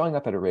you're showing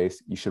up at a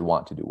race, you should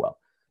want to do well.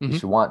 You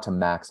should want to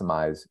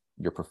maximize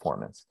your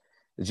performance,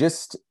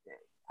 just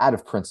out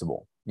of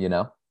principle,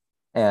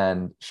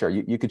 and sure,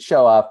 you could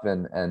show up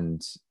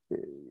and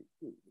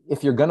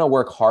if you're going to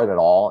work hard at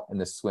all in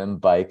the swim,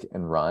 bike,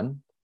 and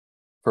run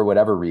for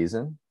whatever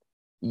reason,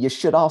 you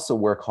should also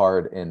work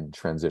hard in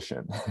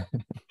transition.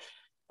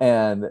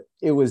 And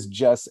it was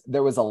just,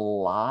 there was a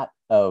lot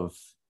of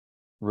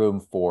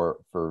room for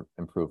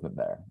improvement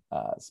there,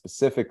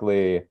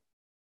 specifically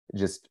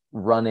just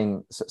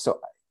running. So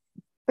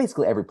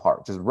basically every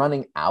part, just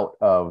running out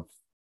of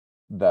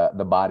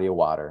the body of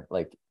water.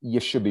 Like you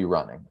should be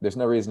running. There's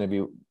no reason to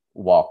be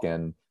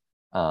walking,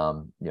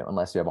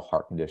 unless you have a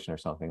heart condition or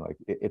something. Like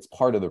it's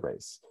part of the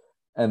race.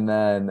 And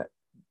then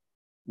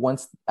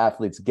once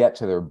athletes get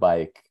to their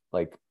bike,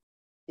 like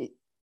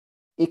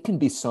it can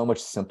be so much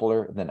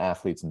simpler than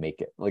athletes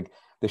make it. Like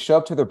they show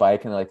up to their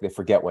bike and like they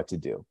forget what to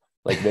do.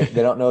 Like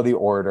they don't know the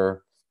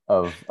order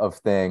of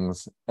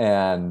things,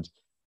 and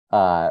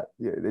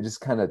they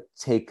just kind of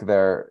take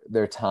their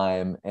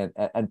time.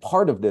 And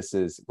part of this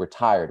is we're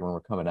tired when we're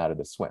coming out of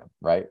the swim,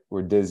 right?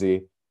 We're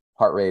dizzy,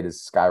 heart rate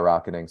is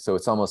skyrocketing. So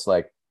it's almost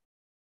like,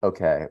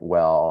 okay,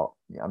 well,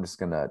 I'm just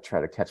going to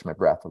try to catch my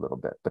breath a little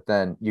bit. But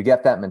then you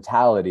get that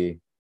mentality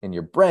in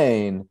your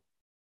brain,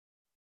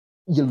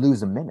 you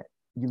lose a minute,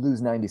 you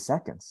lose 90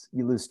 seconds,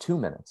 you lose 2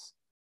 minutes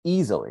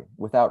easily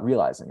without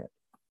realizing it.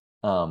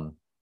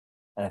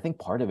 And I think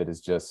part of it is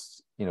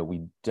just,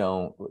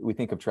 we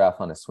think of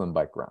triathlon as swim,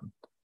 bike, run.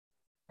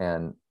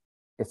 And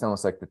it's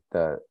almost like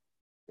the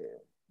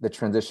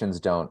transitions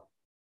don't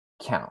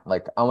count.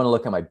 Like I want to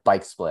look at my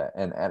bike split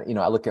and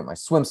I look at my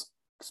swim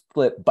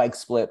split, bike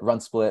split, run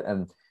split,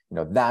 and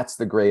that's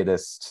the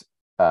greatest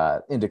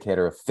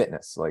indicator of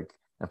fitness, like,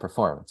 and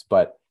performance.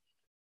 But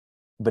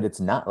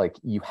it's not. Like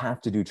you have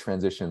to do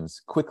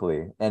transitions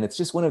quickly, and it's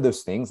just one of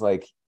those things.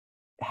 Like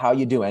how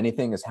you do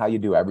anything is how you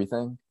do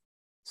everything.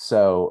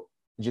 So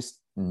just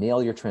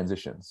nail your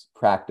transitions,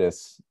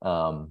 practice,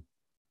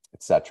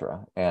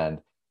 etc. And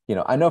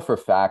I know for a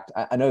fact,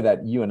 I know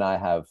that you and I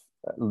have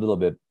a little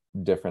bit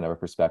different of a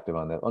perspective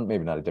on that. Well,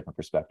 maybe not a different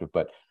perspective,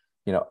 but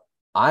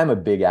I'm a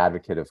big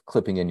advocate of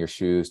clipping in your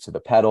shoes to the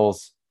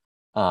pedals,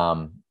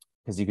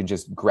 because you can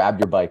just grab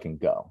your bike and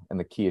go. And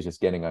the key is just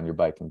getting on your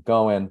bike and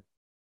going.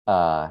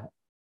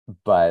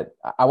 But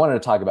I wanted to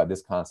talk about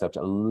this concept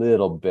a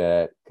little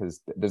bit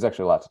because there's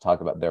actually a lot to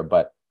talk about there.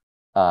 But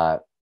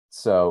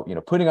so,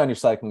 putting on your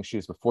cycling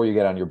shoes before you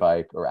get on your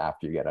bike or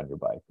after you get on your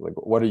bike, like,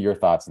 what are your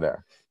thoughts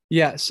there?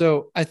 Yeah.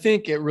 So I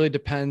think it really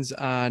depends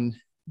on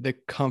the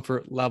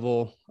comfort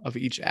level of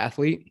each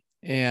athlete.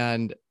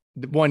 And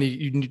one,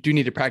 you do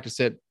need to practice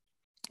it.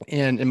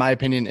 And in my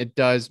opinion, it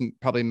does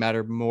probably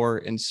matter more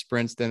in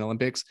sprints than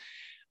Olympics.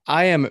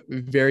 I am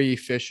very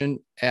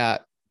efficient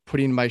at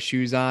putting my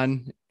shoes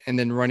on and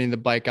then running the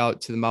bike out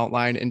to the mountain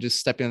line and just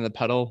stepping on the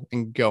pedal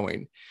and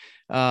going.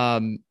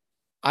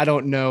 I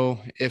don't know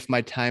if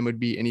my time would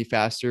be any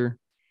faster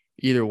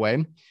either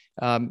way.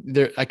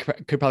 I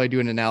could probably do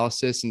an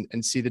analysis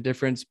and see the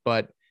difference,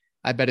 but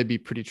I bet it'd be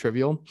pretty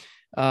trivial.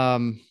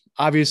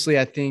 Obviously,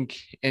 I think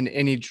in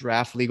any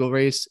draft legal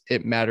race,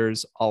 it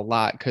matters a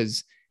lot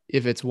because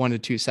if it's 1 to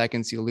 2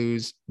 seconds you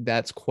lose,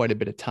 that's quite a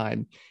bit of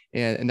time.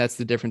 And that's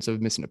the difference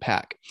of missing a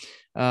pack.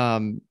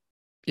 I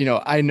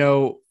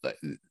know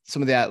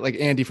some of that, like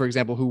Andy, for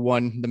example, who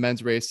won the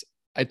men's race.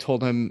 I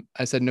told him,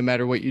 I said, no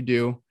matter what you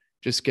do,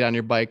 just get on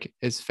your bike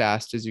as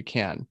fast as you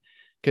can,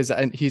 because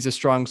he's a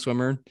strong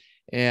swimmer.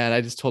 And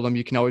I just told him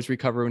you can always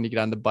recover when you get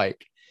on the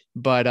bike.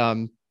 But,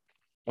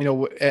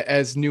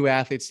 as new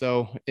athletes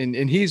though, and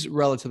he's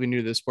relatively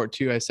new to the sport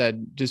too, I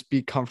said, just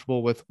be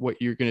comfortable with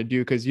what you're going to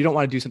do, because you don't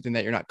want to do something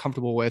that you're not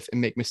comfortable with and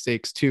make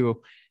mistakes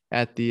too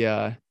at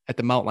the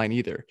mountain line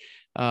either,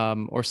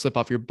 or slip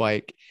off your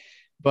bike.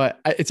 But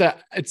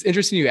it's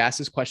interesting you asked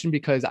this question,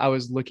 because I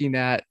was looking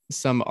at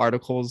some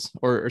articles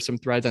or some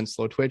threads on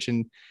Slow Twitch,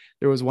 and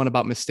there was one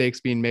about mistakes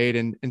being made,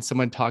 and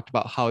someone talked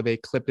about how they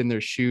clipped in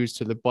their shoes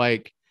to the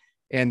bike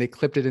and they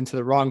clipped it into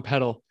the wrong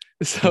pedal.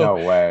 So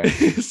no way.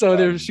 So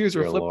their shoes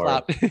were flip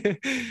flop.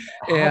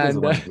 How does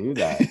one do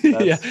that?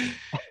 Yeah,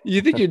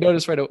 you think you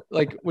notice right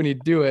like when you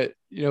do it,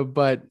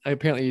 but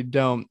apparently you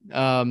don't.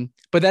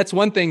 But that's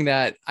one thing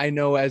that I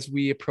know as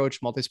we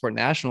approach multi-sport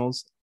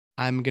nationals,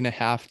 I'm going to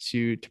have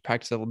to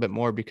practice a little bit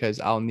more, because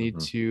I'll need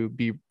to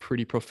be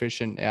pretty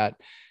proficient at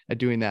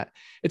doing that.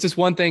 It's just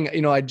one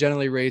thing, I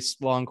generally race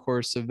long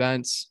course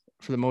events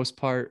for the most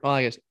part. Well,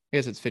 I guess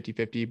it's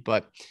 50-50,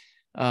 but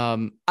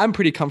I'm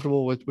pretty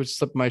comfortable with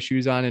slipping my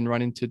shoes on and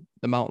running to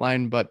the mountain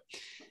line. But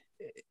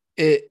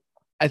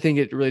I think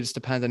it really just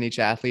depends on each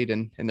athlete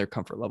and their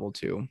comfort level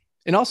too.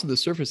 And also the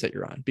surface that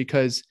you're on,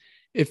 because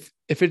if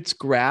it's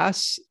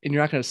grass and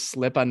you're not going to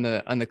slip on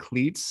the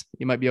cleats,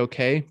 you might be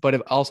okay. But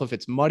if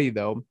it's muddy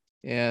though,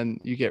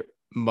 and you get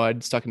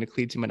mud stuck in the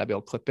cleats, you might not be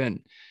able to clip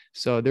in.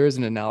 So there is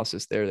an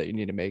analysis there that you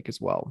need to make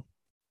as well.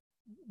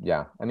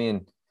 Yeah. I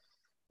mean,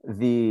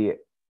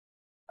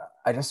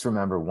 I just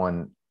remember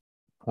one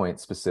point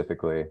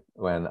specifically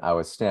when I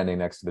was standing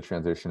next to the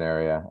transition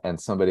area and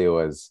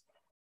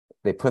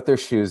they put their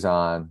shoes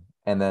on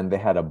and then they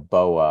had a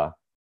boa.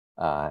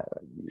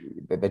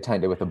 They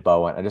tightened it with a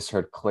boa, and I just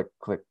heard click,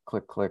 click,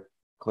 click, click,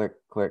 click,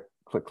 click,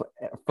 click, click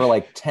for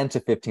like 10 to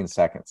 15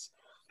 seconds.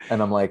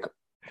 And I'm like,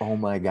 oh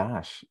my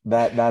gosh,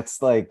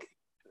 that's like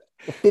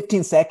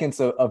 15 seconds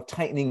of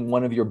tightening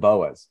one of your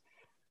boas.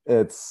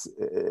 It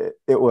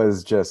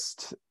was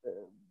just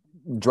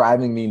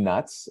driving me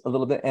nuts a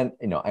little bit. And,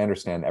 I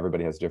understand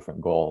everybody has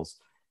different goals,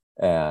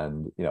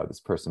 and,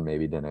 this person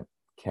maybe didn't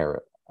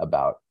care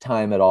about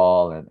time at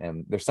all.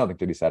 And there's something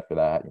to be said for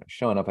that,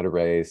 showing up at a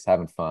race,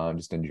 having fun,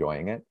 just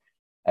enjoying it.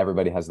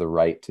 Everybody has the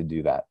right to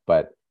do that.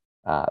 But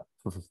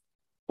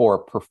for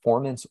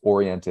performance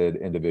oriented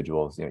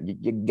individuals,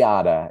 you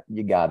gotta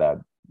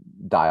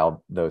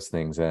dial those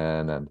things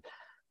in.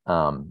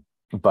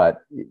 But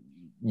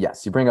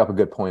yes, you bring up a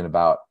good point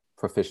about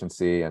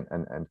proficiency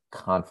and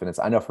confidence.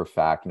 I know for a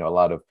fact, a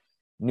lot of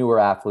newer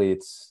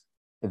athletes,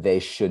 they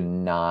should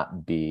not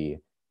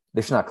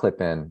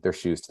clip in their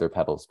shoes to their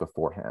pedals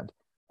beforehand,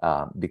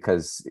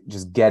 because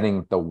just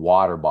getting the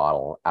water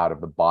bottle out of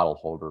the bottle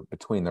holder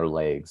between their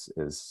legs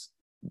is,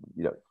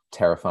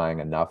 terrifying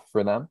enough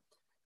for them.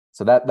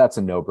 So that's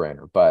a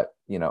no-brainer. But,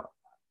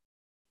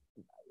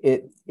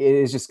 it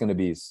is just going to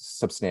be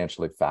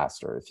substantially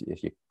faster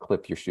if you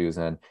clip your shoes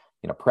in,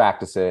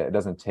 practice it. It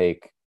doesn't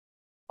take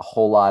a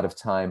whole lot of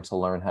time to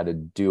learn how to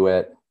do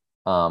it.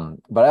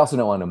 But I also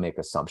don't want to make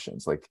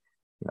assumptions. Like,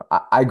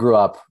 I grew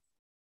up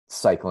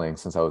cycling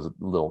since I was a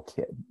little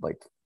kid,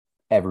 like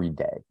every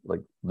day,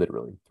 like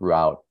literally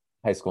throughout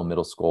high school,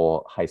 middle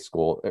school, high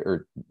school,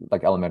 or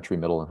like elementary,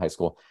 middle, and high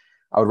school.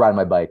 I would ride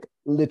my bike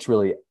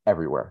literally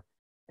everywhere.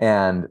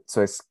 And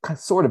so I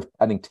sort of,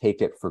 I think,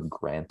 take it for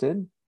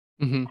granted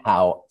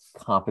how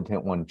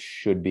competent one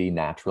should be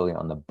naturally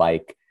on the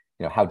bike.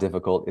 How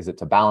difficult is it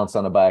to balance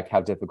on a bike?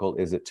 How difficult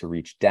is it to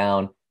reach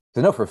down?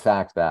 To know for a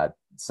fact that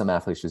some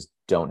athletes just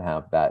don't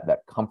have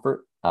that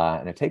comfort,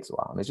 and it takes a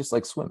while. And it's just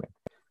like swimming.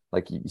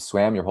 Like you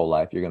swam your whole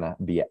life, you're going to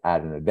be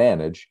at an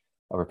advantage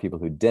over people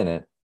who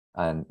didn't.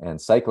 And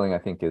cycling, I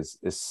think, is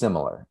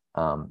similar.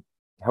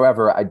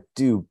 However, I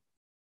do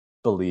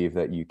believe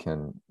that you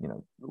can,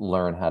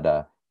 learn how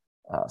to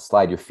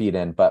slide your feet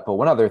in. But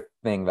one other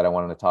thing that I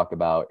wanted to talk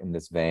about in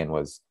this vein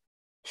was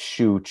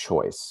shoe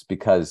choice,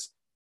 because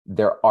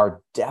there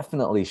are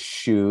definitely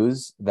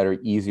shoes that are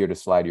easier to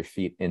slide your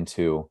feet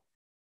into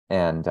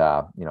and,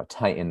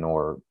 tighten,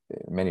 or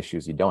many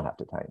shoes you don't have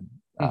to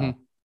tighten,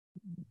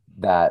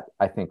 that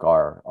I think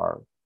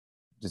are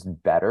just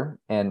better.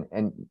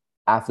 And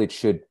athletes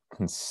should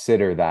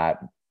consider that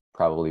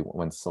probably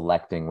when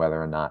selecting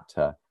whether or not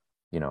to,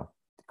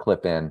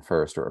 clip in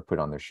first or put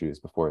on their shoes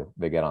before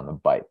they get on the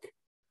bike.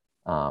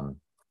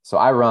 So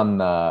I run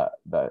the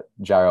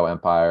Gyro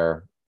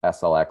Empire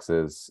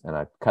SLXs, and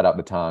I cut out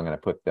the tongue and I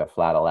put the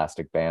flat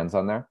elastic bands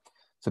on there.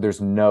 So there's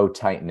no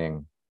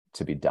tightening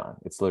to be done.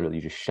 It's literally,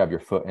 you just shove your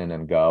foot in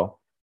and go.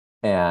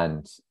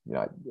 And,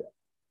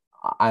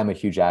 I'm a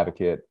huge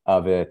advocate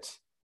of it.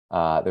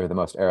 They're the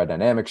most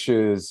aerodynamic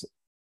shoes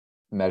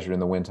measured in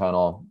the wind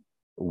tunnel.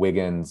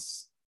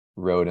 Wiggins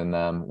rode in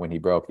them when he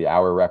broke the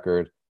hour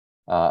record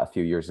a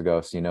few years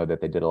ago. So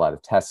that they did a lot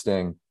of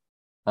testing.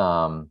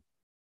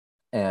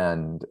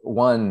 And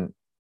one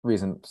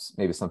reason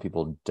maybe some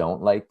people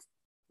don't like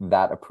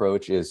that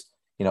approach is,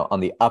 on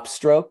the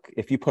upstroke,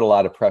 if you put a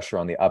lot of pressure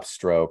on the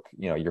upstroke,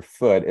 your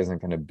foot isn't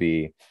going to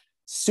be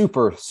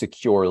super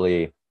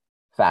securely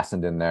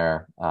fastened in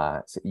there.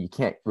 So you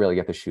can't really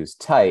get the shoes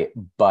tight.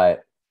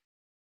 But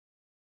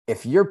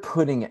if you're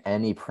putting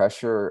any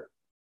pressure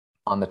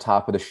on the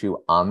top of the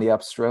shoe on the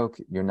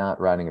upstroke, you're not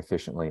riding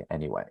efficiently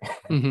anyway.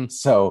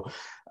 So,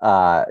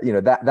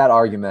 that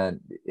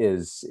argument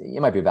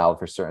it might be valid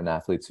for certain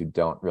athletes who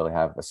don't really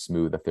have a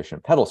smooth,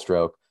 efficient pedal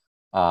stroke.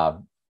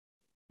 And,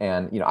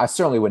 I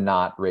certainly would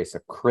not race a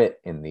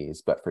crit in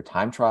these, but for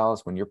time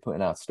trials, when you're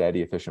putting out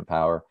steady, efficient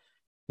power,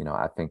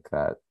 I think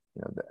that,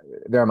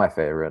 they're my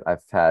favorite.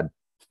 I've had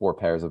 4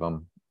 pairs of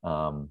them.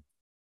 And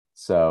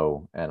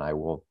I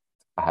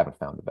haven't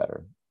found a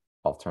better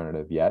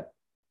alternative yet.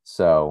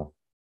 So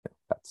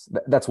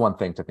that's one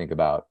thing to think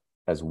about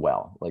as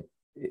well. Like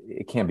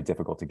it can be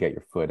difficult to get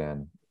your foot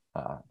in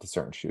to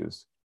certain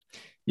shoes.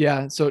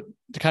 Yeah. So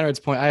to Conrad's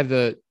point, I have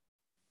the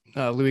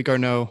Louis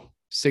Garneau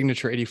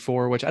Signature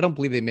 84, which I don't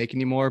believe they make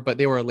anymore, but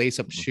they were a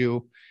lace-up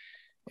shoe.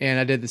 And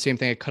I did the same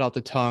thing. I cut out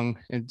the tongue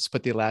and just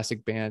put the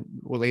elastic band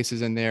with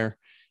laces in there,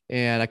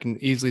 and I can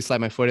easily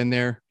slide my foot in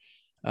there,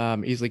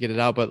 easily get it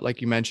out. But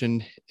like you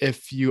mentioned,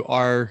 if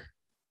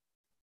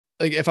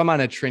I'm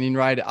on a training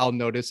ride, I'll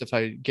notice if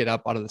I get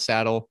up out of the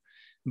saddle,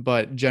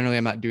 but generally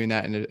I'm not doing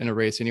that in a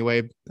race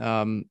anyway.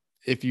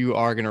 If you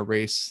are going to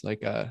race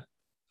like a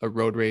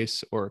road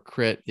race or a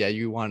crit, yeah,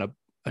 you want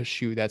a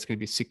shoe that's going to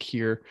be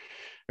secure,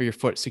 or your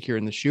foot secure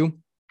in the shoe.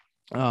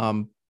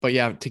 but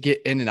yeah, to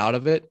get in and out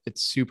of it,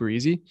 it's super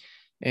easy.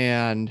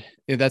 And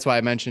that's why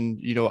I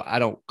mentioned, I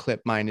don't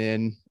clip mine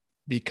in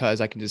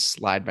because I can just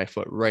slide my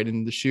foot right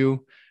in the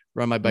shoe,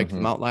 run my bike to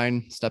the mount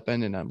line, step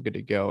in, and I'm good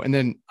to go. And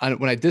then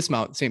when I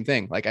dismount, same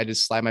thing. Like I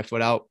just slide my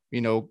foot out,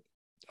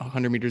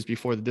 100 meters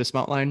before the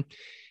dismount line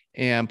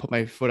and put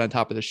my foot on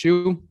top of the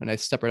shoe and I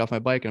step right off my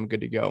bike and I'm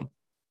good to go.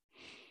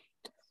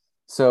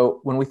 So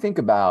when we think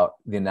about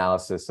the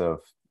analysis of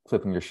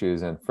clipping your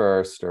shoes in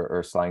first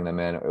or sliding them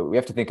in, we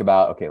have to think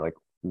about, okay, like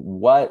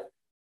what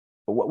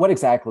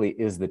exactly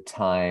is the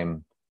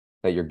time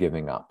that you're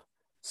giving up?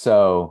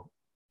 So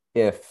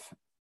if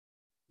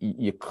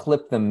you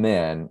clip them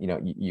in,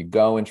 you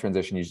go in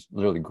transition, you just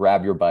literally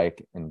grab your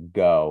bike and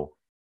go,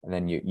 and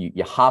then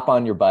you hop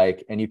on your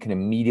bike and you can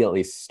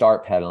immediately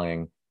start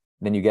pedaling.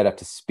 Then you get up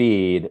to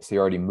speed, so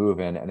you're already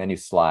moving, and then you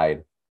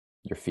slide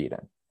your feet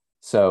in.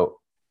 So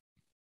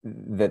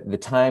the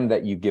time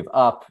that you give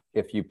up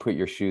if you put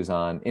your shoes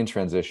on in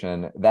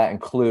transition, that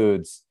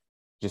includes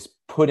just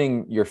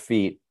putting your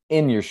feet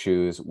in your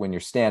shoes when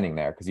you're standing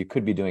there, because you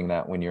could be doing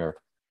that when you're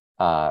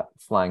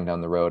flying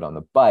down the road on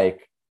the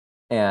bike.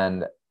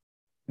 And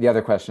the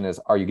other question is,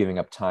 are you giving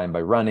up time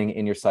by running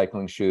in your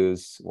cycling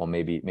shoes? Well,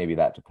 maybe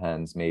that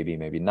depends, maybe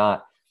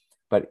not.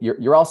 But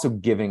you're also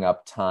giving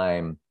up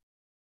time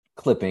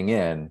clipping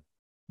in,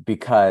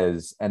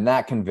 because, and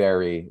that can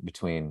vary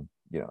between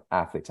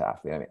athlete to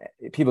athlete. I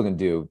mean, people can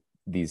do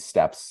these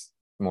steps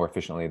more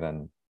efficiently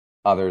than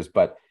others,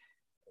 but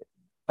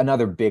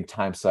another big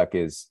time suck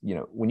is,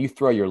 when you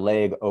throw your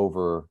leg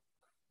over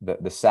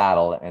the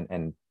saddle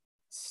and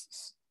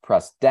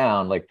press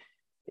down, like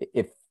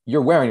if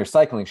you're wearing your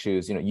cycling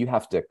shoes, you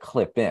have to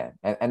clip in,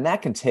 and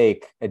that can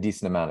take a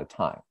decent amount of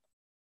time.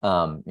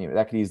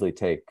 That could easily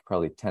take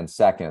probably 10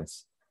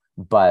 seconds,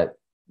 but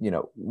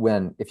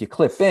if you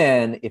clip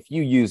in, if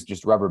you use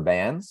just rubber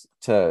bands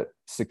to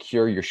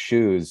secure your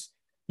shoes,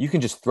 you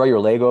can just throw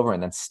your leg over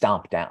and then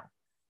stomp down.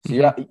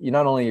 So you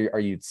not only are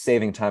you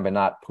saving time by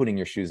not putting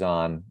your shoes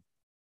on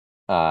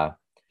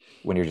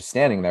when you're just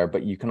standing there,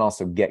 but you can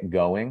also get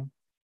going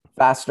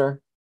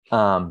faster.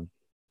 So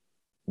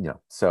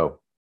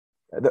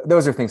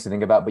those are things to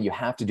think about, but you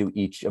have to do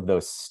each of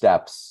those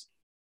steps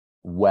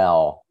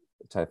well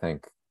to, I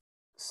think,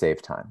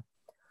 save time.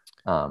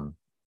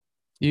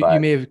 You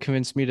may have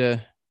convinced me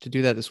to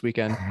do that this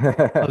weekend.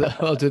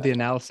 I'll do the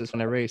analysis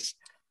when I race.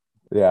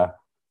 Yeah,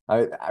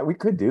 we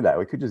could do that.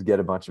 We could just get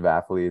a bunch of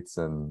athletes,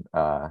 and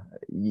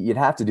you'd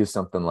have to do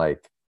something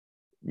like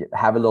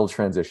have a little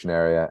transition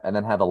area and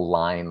then have a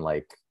line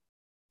like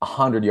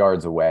 100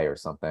 yards away or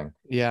something.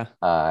 Yeah.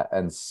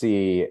 And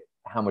see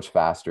how much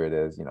faster it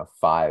is.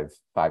 Five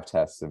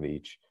tests of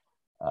each.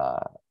 How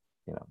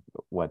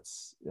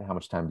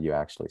much time do you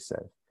actually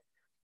save?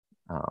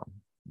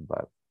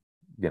 But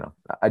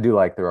I do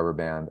like the rubber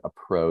band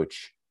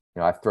approach.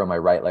 I throw my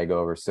right leg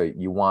over, so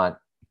you want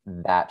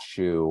that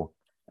shoe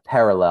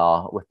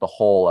parallel with the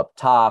hole up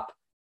top,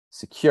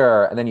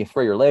 secure, and then you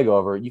throw your leg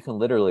over. You can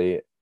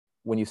literally,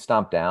 when you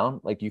stomp down,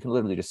 like you can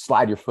literally just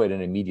slide your foot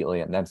in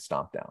immediately and then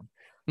stomp down.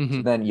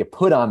 So then you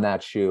put on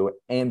that shoe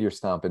and you're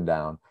stomping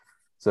down.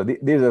 So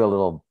these are the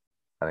little,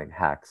 I think,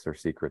 hacks or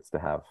secrets to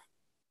have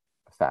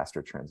a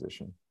faster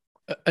transition.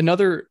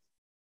 Another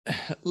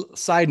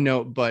side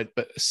note, but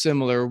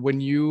similar,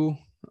 when you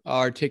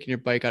are taking your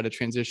bike out of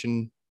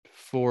transition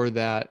for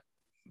that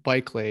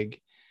bike leg,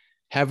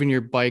 having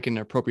your bike in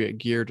appropriate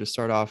gear to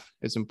start off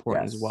is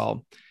important as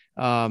well.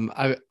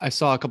 I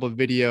saw a couple of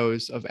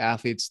videos of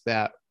athletes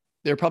that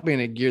they're probably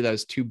in a gear that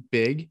is too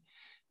big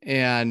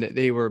and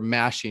they were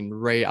mashing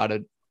right out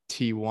of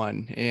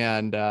T1.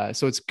 And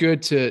so it's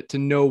good to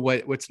know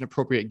what's an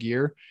appropriate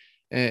gear.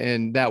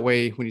 And that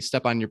way, when you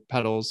step on your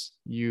pedals,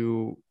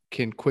 you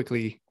can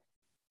quickly,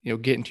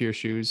 get into your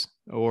shoes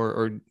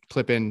or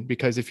clip in,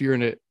 because if you're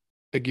in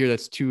a gear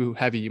that's too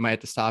heavy, you might have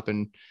to stop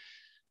and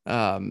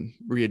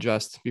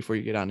readjust before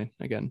you get on it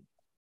again.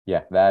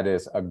 Yeah, that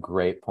is a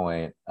great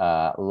point.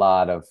 A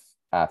lot of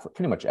athletes,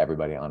 pretty much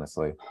everybody,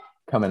 honestly,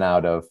 coming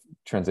out of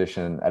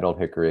transition at Old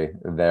Hickory,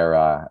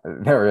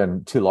 they're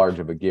in too large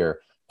of a gear.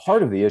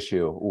 Part of the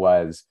issue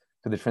was,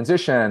 so the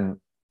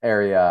transition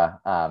area,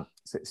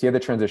 so you had the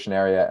transition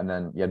area and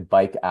then you had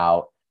bike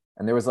out,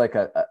 and there was like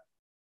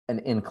an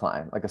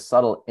incline, like a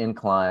subtle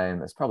incline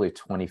that's probably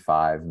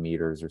 25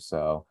 meters or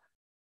so.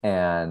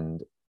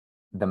 And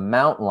the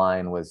mount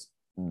line was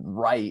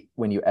right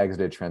when you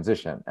exited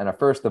transition. And at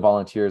first the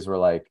volunteers were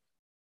like,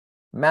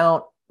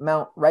 mount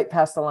right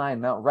past the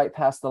line, mount right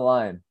past the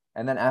line.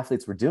 And then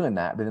athletes were doing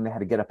that, but then they had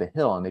to get up a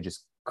hill and they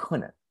just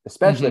couldn't,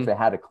 especially if they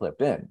had to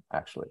clip in,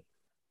 actually.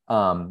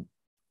 And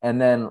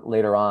then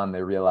later on,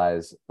 they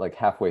realized, like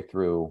halfway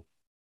through,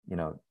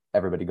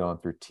 everybody going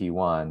through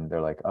T1,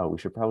 they're like, oh, we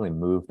should probably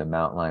move the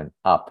mount line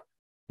up,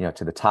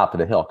 to the top of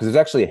the hill. Because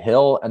there's actually a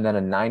hill and then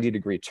a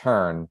 90-degree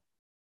turn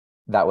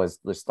that was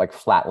just like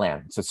flat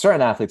land. So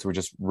certain athletes were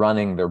just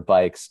running their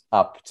bikes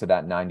up to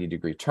that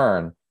 90-degree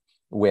turn,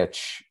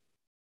 which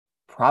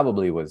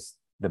probably was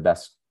the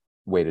best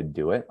way to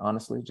do it,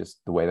 honestly, just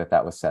the way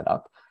that was set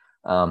up.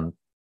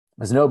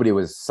 because nobody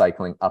was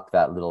cycling up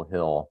that little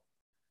hill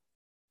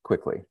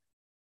quickly.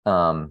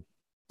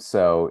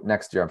 So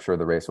next year, I'm sure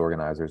the race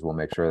organizers will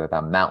make sure that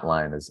that mountain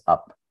line is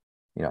up,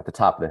 at the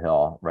top of the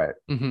hill, right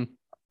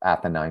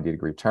at the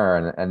 90-degree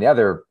turn. And the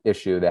other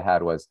issue they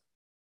had was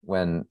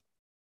when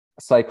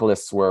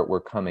cyclists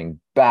were coming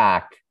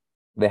back,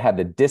 they had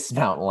the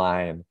dismount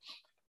line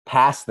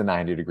past the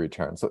 90-degree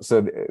turn.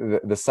 So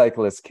the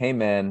cyclists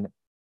came in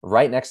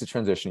right next to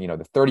transition,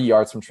 the 30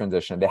 yards from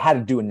transition. They had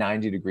to do a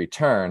 90-degree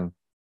turn,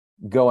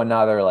 go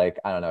another, like,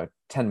 I don't know,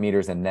 10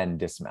 meters and then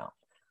dismount.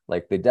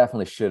 Like, they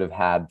definitely should have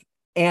had.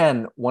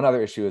 And one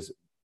other issue is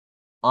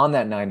on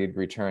that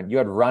 90-degree turn, you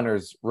had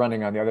runners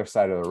running on the other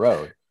side of the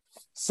road.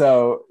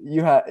 So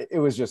it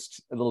was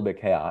just a little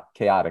bit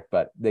chaotic,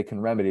 but they can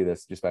remedy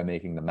this just by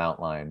making the mount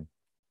line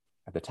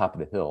at the top of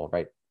the hill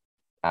right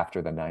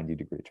after the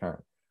 90-degree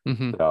turn.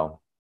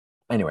 So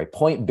anyway,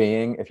 point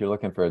being, if you're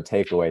looking for a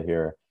takeaway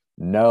here,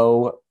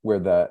 know where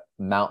the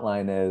mount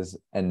line is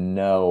and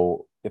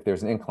know if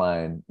there's an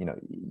incline, you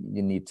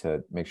need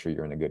to make sure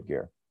you're in a good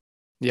gear.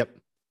 Yep.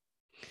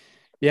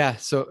 Yeah.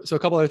 So a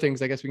couple other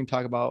things I guess we can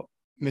talk about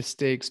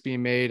mistakes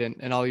being made,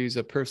 and I'll use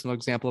a personal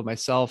example of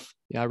myself.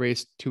 I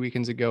raced 2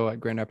 weekends ago at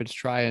Grand Rapids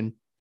Tri, and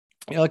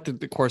I looked at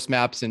the course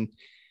maps, and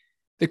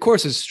the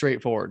course is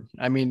straightforward.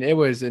 I mean, it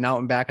was an out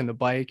and back on the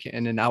bike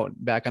and an out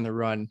and back on the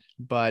run,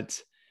 but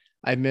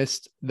I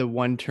missed the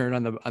one turn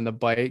on the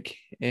bike,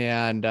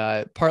 and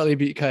partly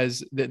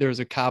because there was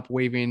a cop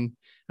waving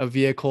a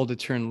vehicle to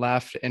turn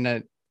left,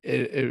 and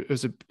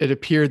it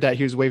appeared that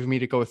he was waving me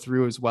to go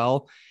through as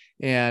well.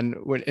 And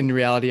when in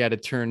reality, I had to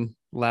turn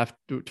left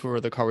to where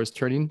the car was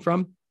turning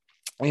from.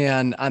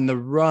 And on the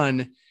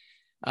run,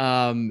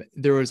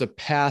 there was a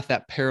path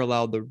that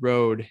paralleled the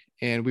road,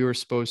 and we were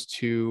supposed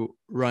to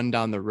run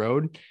down the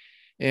road.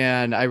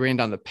 And I ran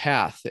down the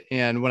path.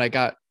 And when I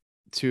got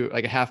to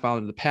like a half mile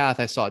into the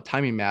path, I saw a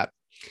timing map,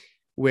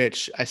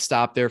 which I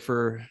stopped there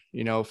for,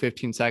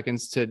 15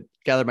 seconds to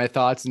gather my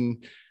thoughts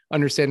and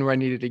understand where I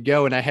needed to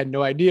go. And I had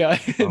no idea.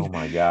 Oh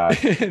my God.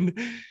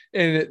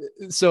 And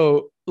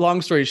so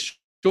long story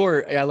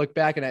short, I look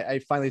back and I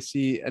finally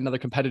see another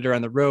competitor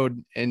on the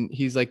road, and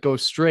he's like, go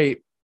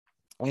straight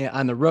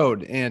on the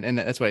road. And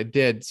that's what I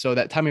did. So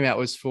that timing map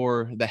was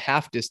for the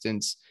half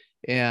distance.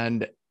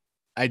 And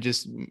I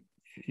just,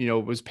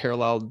 was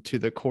parallel to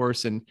the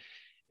course and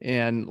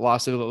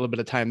lost a little bit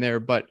of time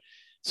there. But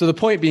so the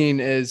point being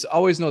is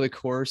always know the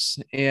course.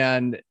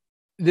 And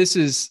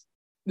this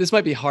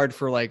might be hard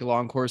for like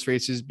long course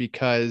races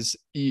because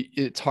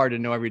it's hard to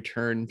know every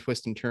turn,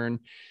 twist and turn.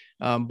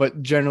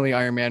 But generally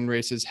Ironman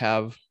races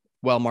have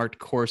well-marked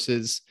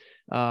courses.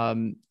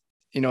 If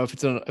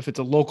it's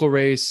a local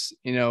race,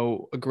 a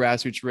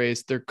grassroots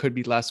race, there could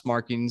be less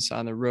markings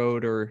on the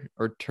road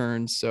or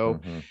turns.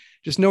 So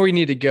just know where you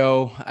need to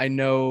go. I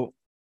know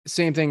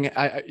same thing.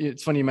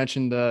 It's funny you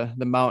mentioned the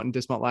mountain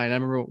dismount line. I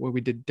remember when we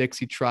did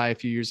Dixie Tri a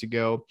few years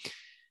ago,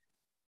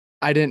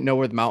 I didn't know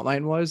where the mountain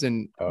line was.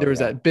 And there was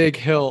that big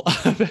hill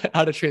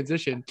out of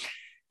transition.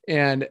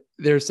 And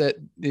he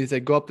said,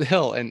 go up the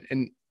hill.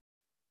 And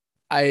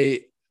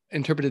I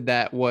interpreted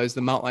that was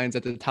the mountain lines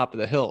at the top of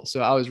the hill.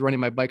 So I was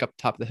running my bike up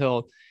the top of the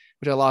hill,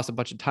 which I lost a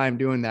bunch of time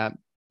doing that.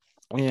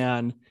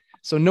 And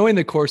so knowing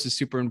the course is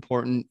super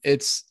important.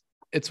 It's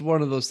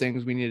one of those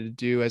things we need to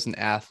do as an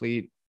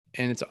athlete,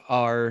 and it's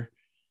our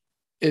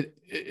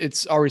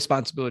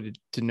responsibility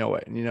to know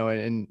it,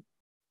 and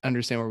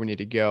understand where we need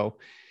to go.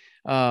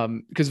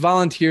 Because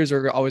volunteers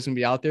are always going to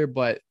be out there,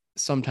 but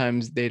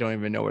sometimes they don't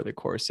even know where the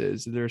course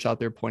is. They're just out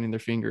there pointing their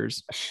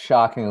fingers. A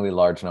shockingly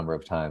large number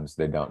of times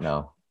they don't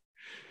know.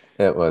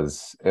 It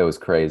was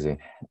crazy.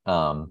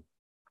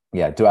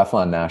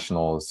 Duathlon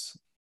Nationals,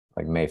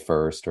 like May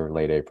 1st or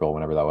late April,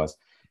 whenever that was.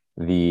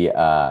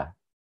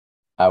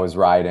 I was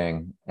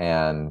riding,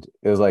 and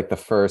it was like the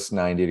first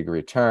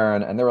 90-degree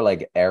turn, and there were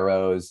like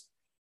arrows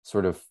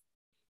sort of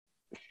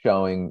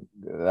showing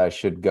that I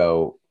should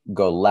go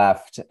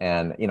left.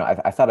 And,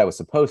 I thought I was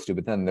supposed to,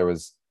 but then there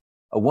was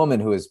a woman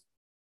who was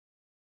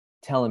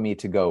telling me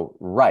to go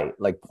right,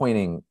 like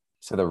pointing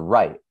to the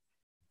right.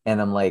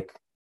 And I'm like,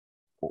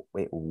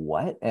 wait,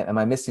 what? Am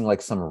I missing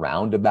like some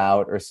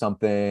roundabout or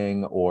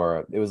something?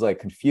 Or it was like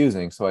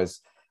confusing. So as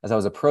I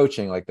was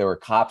approaching, like there were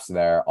cops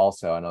there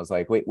also. And I was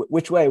like, wait,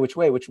 which way?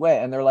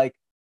 And they're like,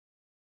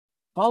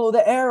 follow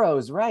the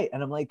arrows, right?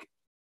 And I'm like,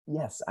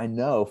 yes, I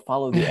know,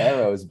 follow the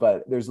arrows,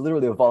 but there's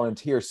literally a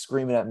volunteer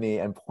screaming at me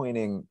and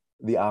pointing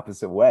the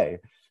opposite way.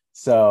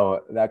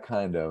 So that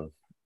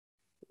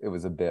it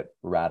was a bit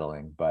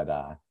rattling, but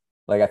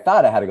like I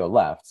thought I had to go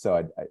left. So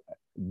I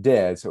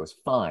did, so it was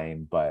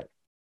fine. But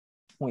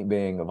point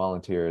being, the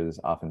volunteers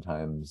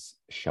oftentimes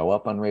show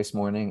up on race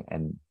morning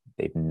and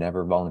they've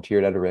never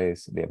volunteered at a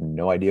race. They have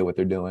no idea what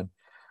they're doing.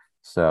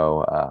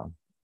 So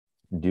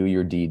do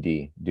your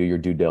DD, do your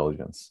due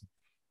diligence.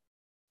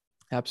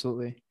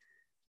 Absolutely.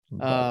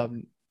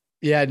 Knowing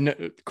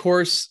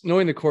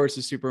the course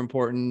is super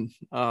important.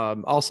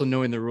 Also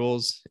knowing the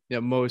rules.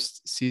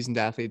 Most seasoned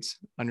athletes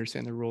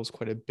understand the rules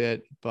quite a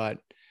bit, but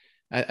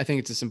I think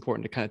it's just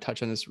important to kind of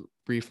touch on this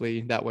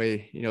briefly. That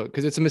way,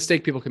 because it's a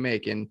mistake people can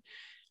make. And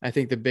I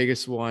think the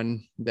biggest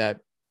one that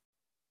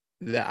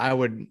I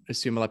would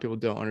assume a lot of people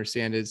don't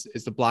understand is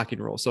the blocking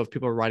rule. So if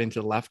people are riding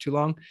to the left too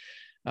long,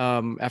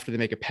 after they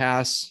make a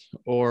pass,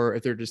 or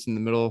if they're just in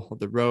the middle of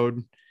the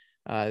road,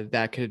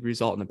 that could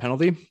result in a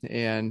penalty.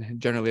 And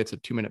generally it's a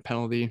 2-minute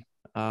penalty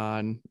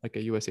on like a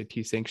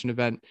USAT sanction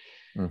event.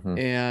 Mm-hmm.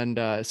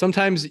 And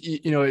sometimes,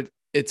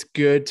 it's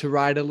good to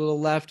ride a little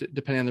left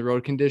depending on the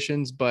road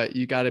conditions, but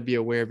you got to be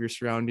aware of your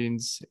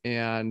surroundings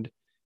and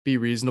be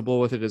reasonable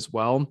with it as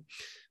well.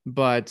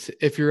 But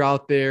if you're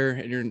out there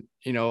and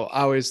you're,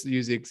 I always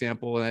use the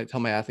example, and I tell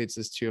my athletes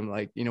this too. I'm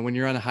like, when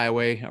you're on a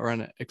highway or on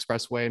an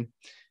expressway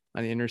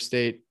on the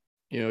interstate,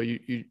 you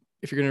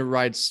if you're going to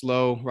ride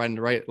slow, ride in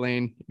the right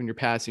lane. When you're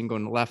passing, go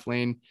in the left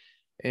lane.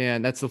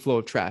 And that's the flow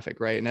of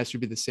traffic, right? And that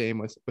should be the same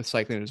with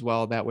cycling as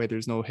well. That way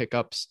there's no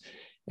hiccups,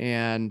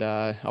 and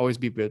always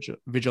be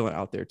vigilant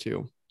out there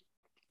too.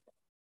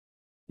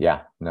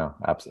 Yeah, no,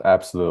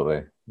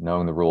 absolutely.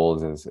 Knowing the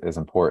rules is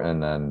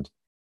important, and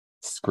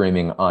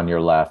screaming on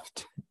your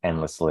left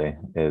endlessly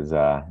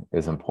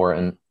is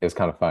important. It's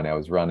kind of funny. I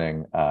was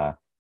running a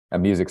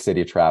Music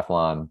City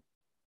triathlon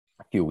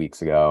a few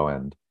weeks ago,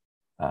 and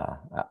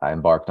I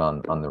embarked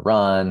on the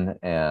run,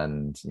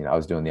 and I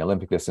was doing the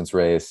Olympic distance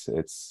race.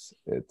 It's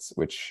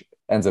which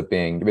ends up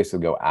being, you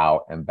basically go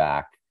out and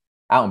back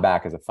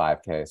as a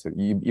 5K. So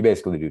you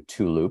basically do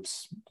 2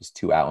 loops, just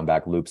 2 out and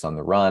back loops on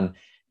the run.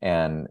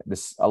 And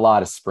a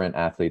lot of sprint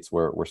athletes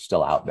were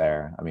still out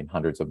there. I mean,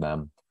 hundreds of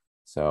them.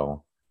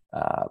 So,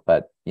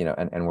 but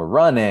and we're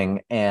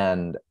running,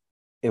 and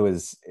it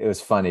was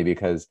funny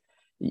because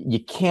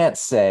you can't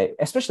say,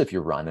 especially if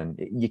you're running,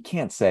 you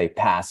can't say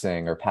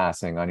passing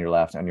on your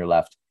left,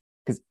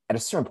 because at a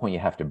certain point you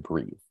have to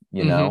breathe,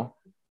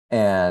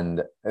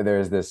 And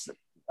there's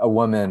a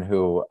woman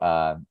who,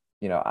 I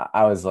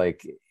was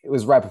like, it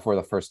was right before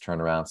the first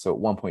turnaround. So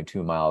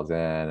 1.2 miles in,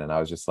 and I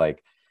was just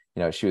like,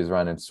 she was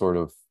running sort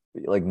of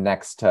like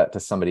next to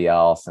somebody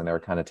else, and they were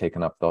kind of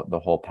taking up the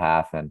whole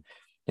path. And,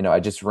 I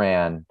just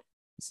ran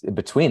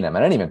between them.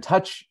 I didn't even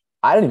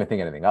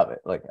think anything of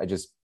it. Like, I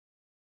just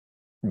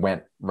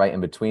went right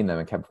in between them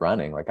and kept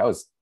running. Like, I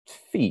was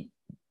feet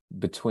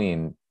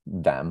between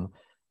them,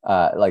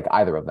 like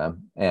either of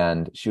them.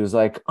 And she was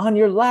like, on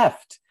your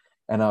left.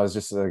 And I was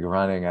just like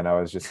running, and I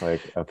was just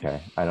like, okay,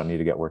 I don't need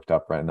to get worked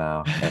up right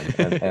now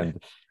and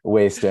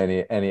waste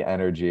any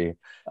energy,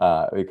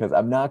 because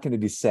I'm not going to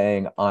be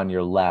saying on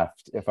your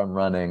left if I'm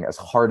running as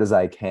hard as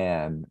I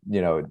can,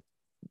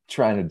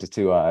 trying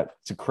to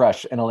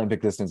crush an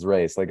Olympic distance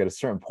race. Like, at a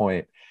certain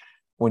point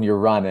when you're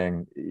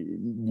running,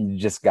 you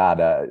just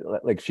gotta,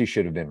 like, she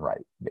should have been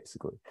right,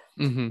 basically,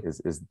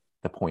 is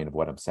the point of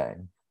what I'm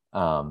saying.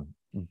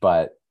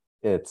 But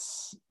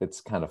it's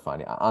kind of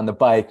funny. On the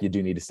bike, you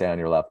do need to stay on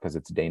your left because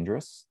it's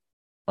dangerous.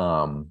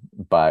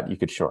 But you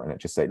could shorten it,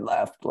 just say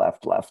left. But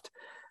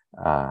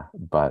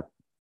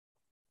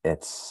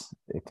it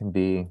can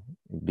be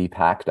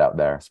packed out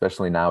there,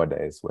 especially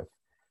nowadays with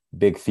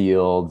big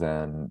fields,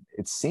 and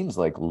it seems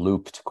like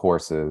looped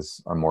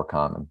courses are more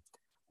common.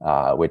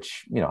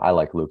 Which, I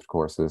like looped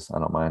courses. I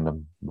don't mind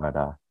them, but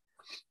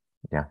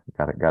yeah,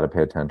 gotta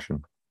pay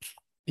attention.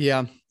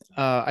 Yeah.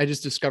 I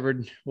just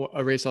discovered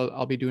a race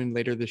I'll be doing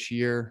later this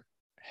year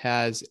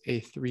has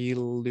a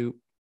 3-loop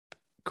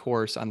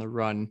course on the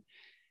run.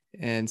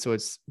 And so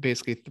it's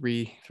basically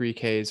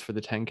 3Ks for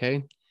the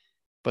 10K,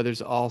 but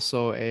there's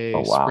also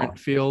a sprint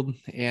field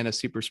and a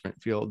super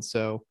sprint field.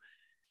 So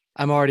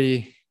I'm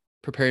already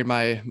preparing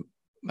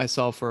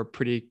myself for a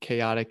pretty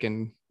chaotic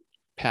and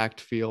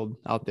packed field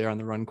out there on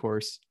the run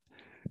course.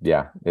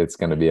 Yeah, it's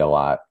going to be a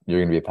lot. You're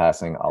going to be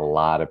passing a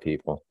lot of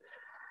people.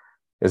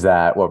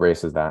 What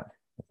race is that?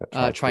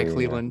 Try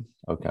Cleveland.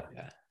 Okay.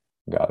 Yeah.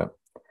 Got it.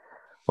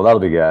 Well, that'll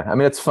be good. I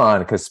mean, it's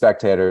fun because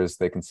spectators,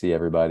 they can see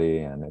everybody,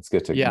 and it's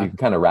good you can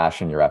kind of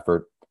ration your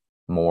effort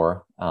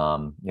more.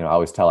 I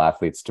always tell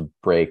athletes to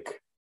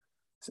break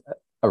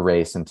a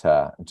race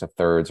into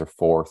thirds or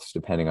fourths,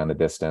 depending on the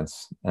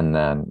distance. And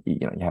then,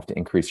 you have to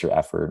increase your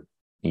effort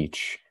at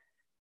each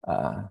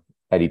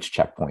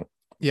checkpoint.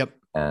 Yep.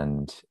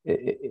 And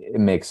it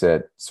makes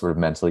it sort of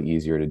mentally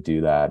easier to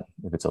do that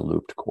if it's a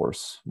looped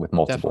course with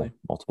multiple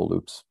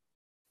loops.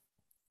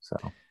 So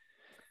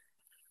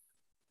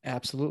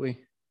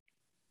absolutely.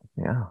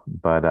 Yeah.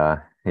 But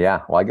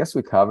well, I guess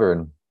we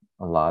covered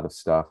a lot of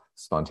stuff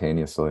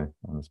spontaneously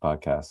on this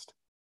podcast.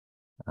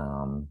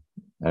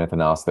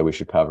 Anything else that we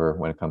should cover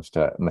when it comes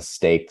to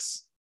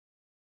mistakes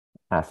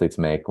athletes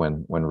make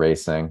when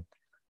racing?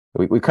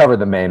 We covered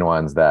the main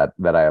ones that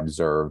I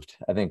observed.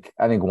 I think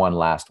one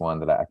last one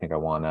that I think I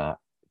want to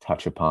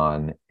touch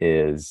upon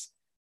is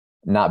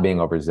not being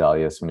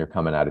overzealous when you're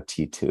coming out of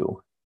T2.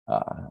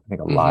 I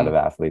think a lot of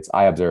athletes,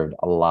 I observed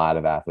a lot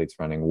of athletes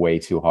running way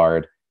too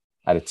hard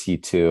at a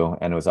T2,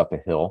 and it was up a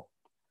hill.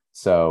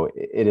 So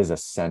it is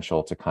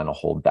essential to kind of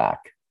hold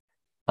back.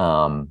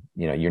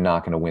 You're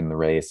not going to win the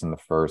race in the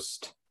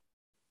first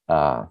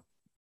 100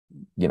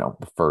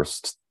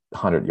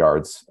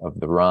 yards of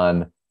the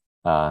run.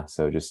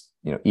 So just,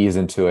 ease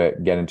into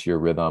it, get into your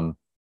rhythm.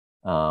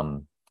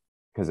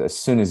 Because as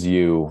soon as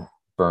you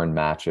burn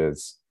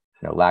matches,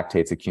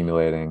 lactate's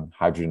accumulating,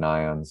 hydrogen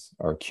ions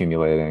are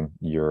accumulating,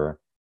 your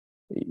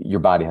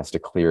body has to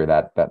clear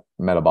that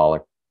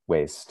metabolic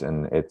waste,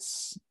 and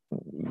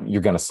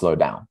you're going to slow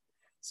down.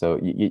 So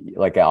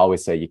like I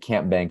always say, you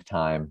can't bank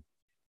time.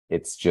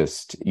 It's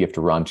just, you have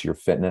to run to your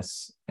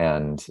fitness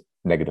and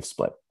negative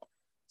split.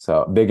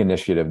 So a big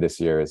initiative this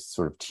year is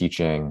sort of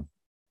teaching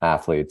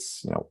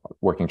athletes,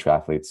 working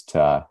triathletes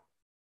to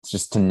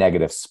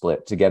negative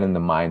split, to get in the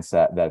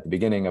mindset that at the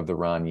beginning of the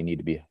run, you need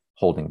to be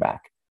holding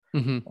back.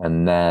 Mm-hmm.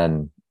 And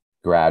then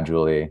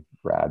gradually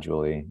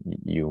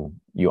you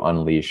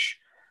unleash,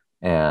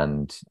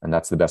 and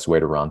that's the best way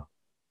to run.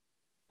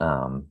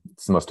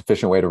 It's the most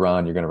efficient way to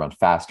run. You're going to run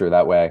faster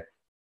that way.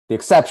 The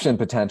exception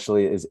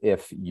potentially is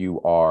if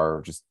you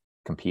are just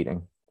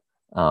competing.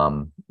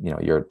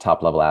 You're a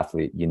top level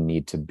athlete, you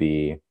need to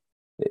be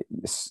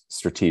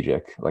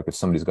strategic. Like if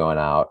somebody's going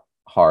out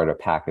hard, a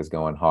pack is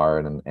going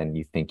hard, and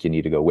you think you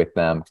need to go with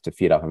them to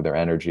feed off of their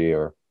energy,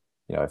 or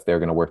if they're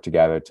going to work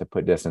together to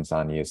put distance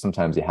on you,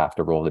 sometimes you have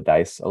to roll the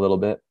dice a little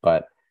bit.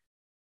 But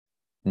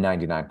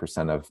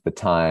 99% of the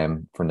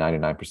time, for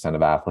 99%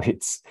 of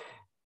athletes,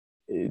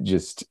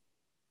 just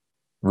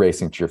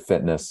racing to your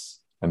fitness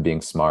and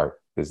being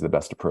smart is the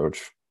best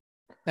approach.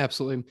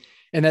 Absolutely.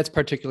 And that's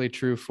particularly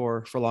true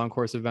for long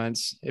course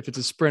events. If it's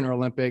a sprint or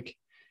Olympic,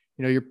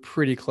 you're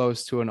pretty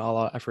close to an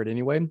all-out effort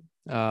anyway.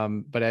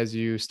 But as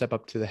you step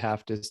up to the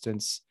half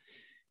distance,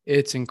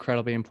 it's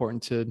incredibly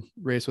important to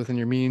race within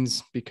your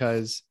means,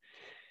 because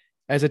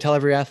as I tell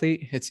every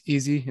athlete, it's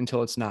easy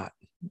until it's not.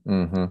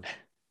 Mm-hmm.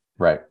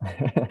 Right.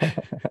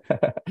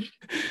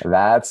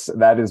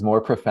 That is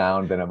more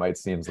profound than it might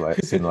seem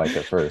like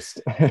at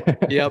first.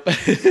 Yep.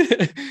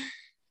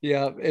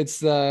 Yeah. It's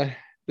the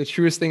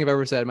truest thing I've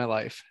ever said in my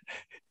life.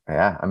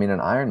 Yeah. I mean, an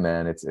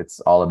Ironman, it's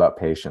all about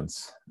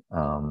patience.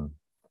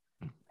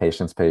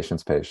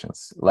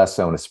 Patience. Less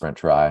so in a sprint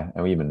try.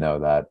 And we even know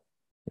that,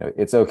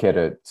 it's okay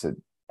to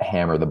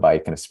hammer the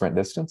bike in a sprint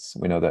distance.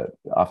 We know that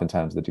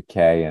oftentimes the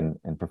decay and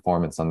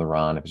performance on the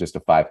run, if it's just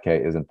a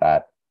 5K, isn't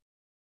that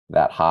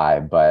high.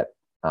 But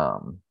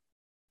Ironman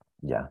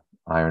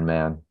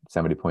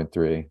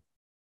 70.3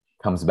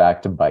 comes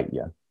back to bite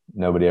you.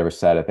 Nobody ever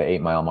said at the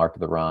 8-mile mark of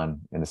the run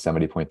in the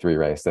 70.3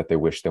 race that they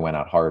wish they went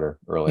out harder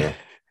earlier.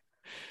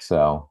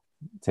 So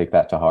take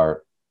that to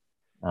heart.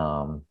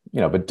 But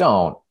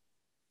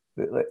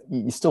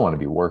you still want to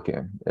be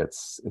working.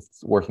 It's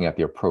working at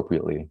the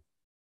appropriately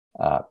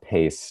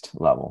paced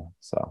level.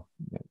 So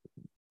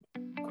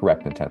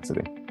correct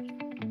intensity.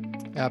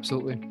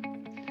 Absolutely.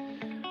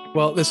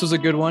 Well, this was a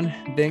good one.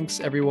 Thanks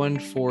everyone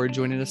for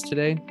joining us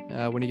today.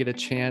 When you get a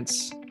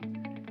chance,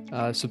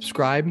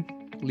 subscribe,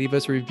 leave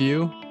us a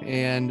review,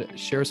 and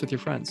share us with your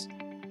friends.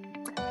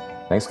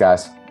 Thanks,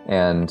 guys.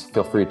 And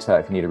feel free to,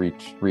 if you need to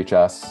reach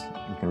us,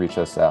 you can reach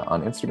us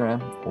on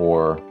Instagram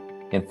or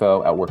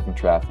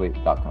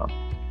info@workingtriathlete.com.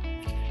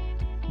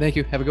 Thank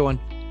you. Have a good one.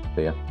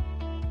 See ya.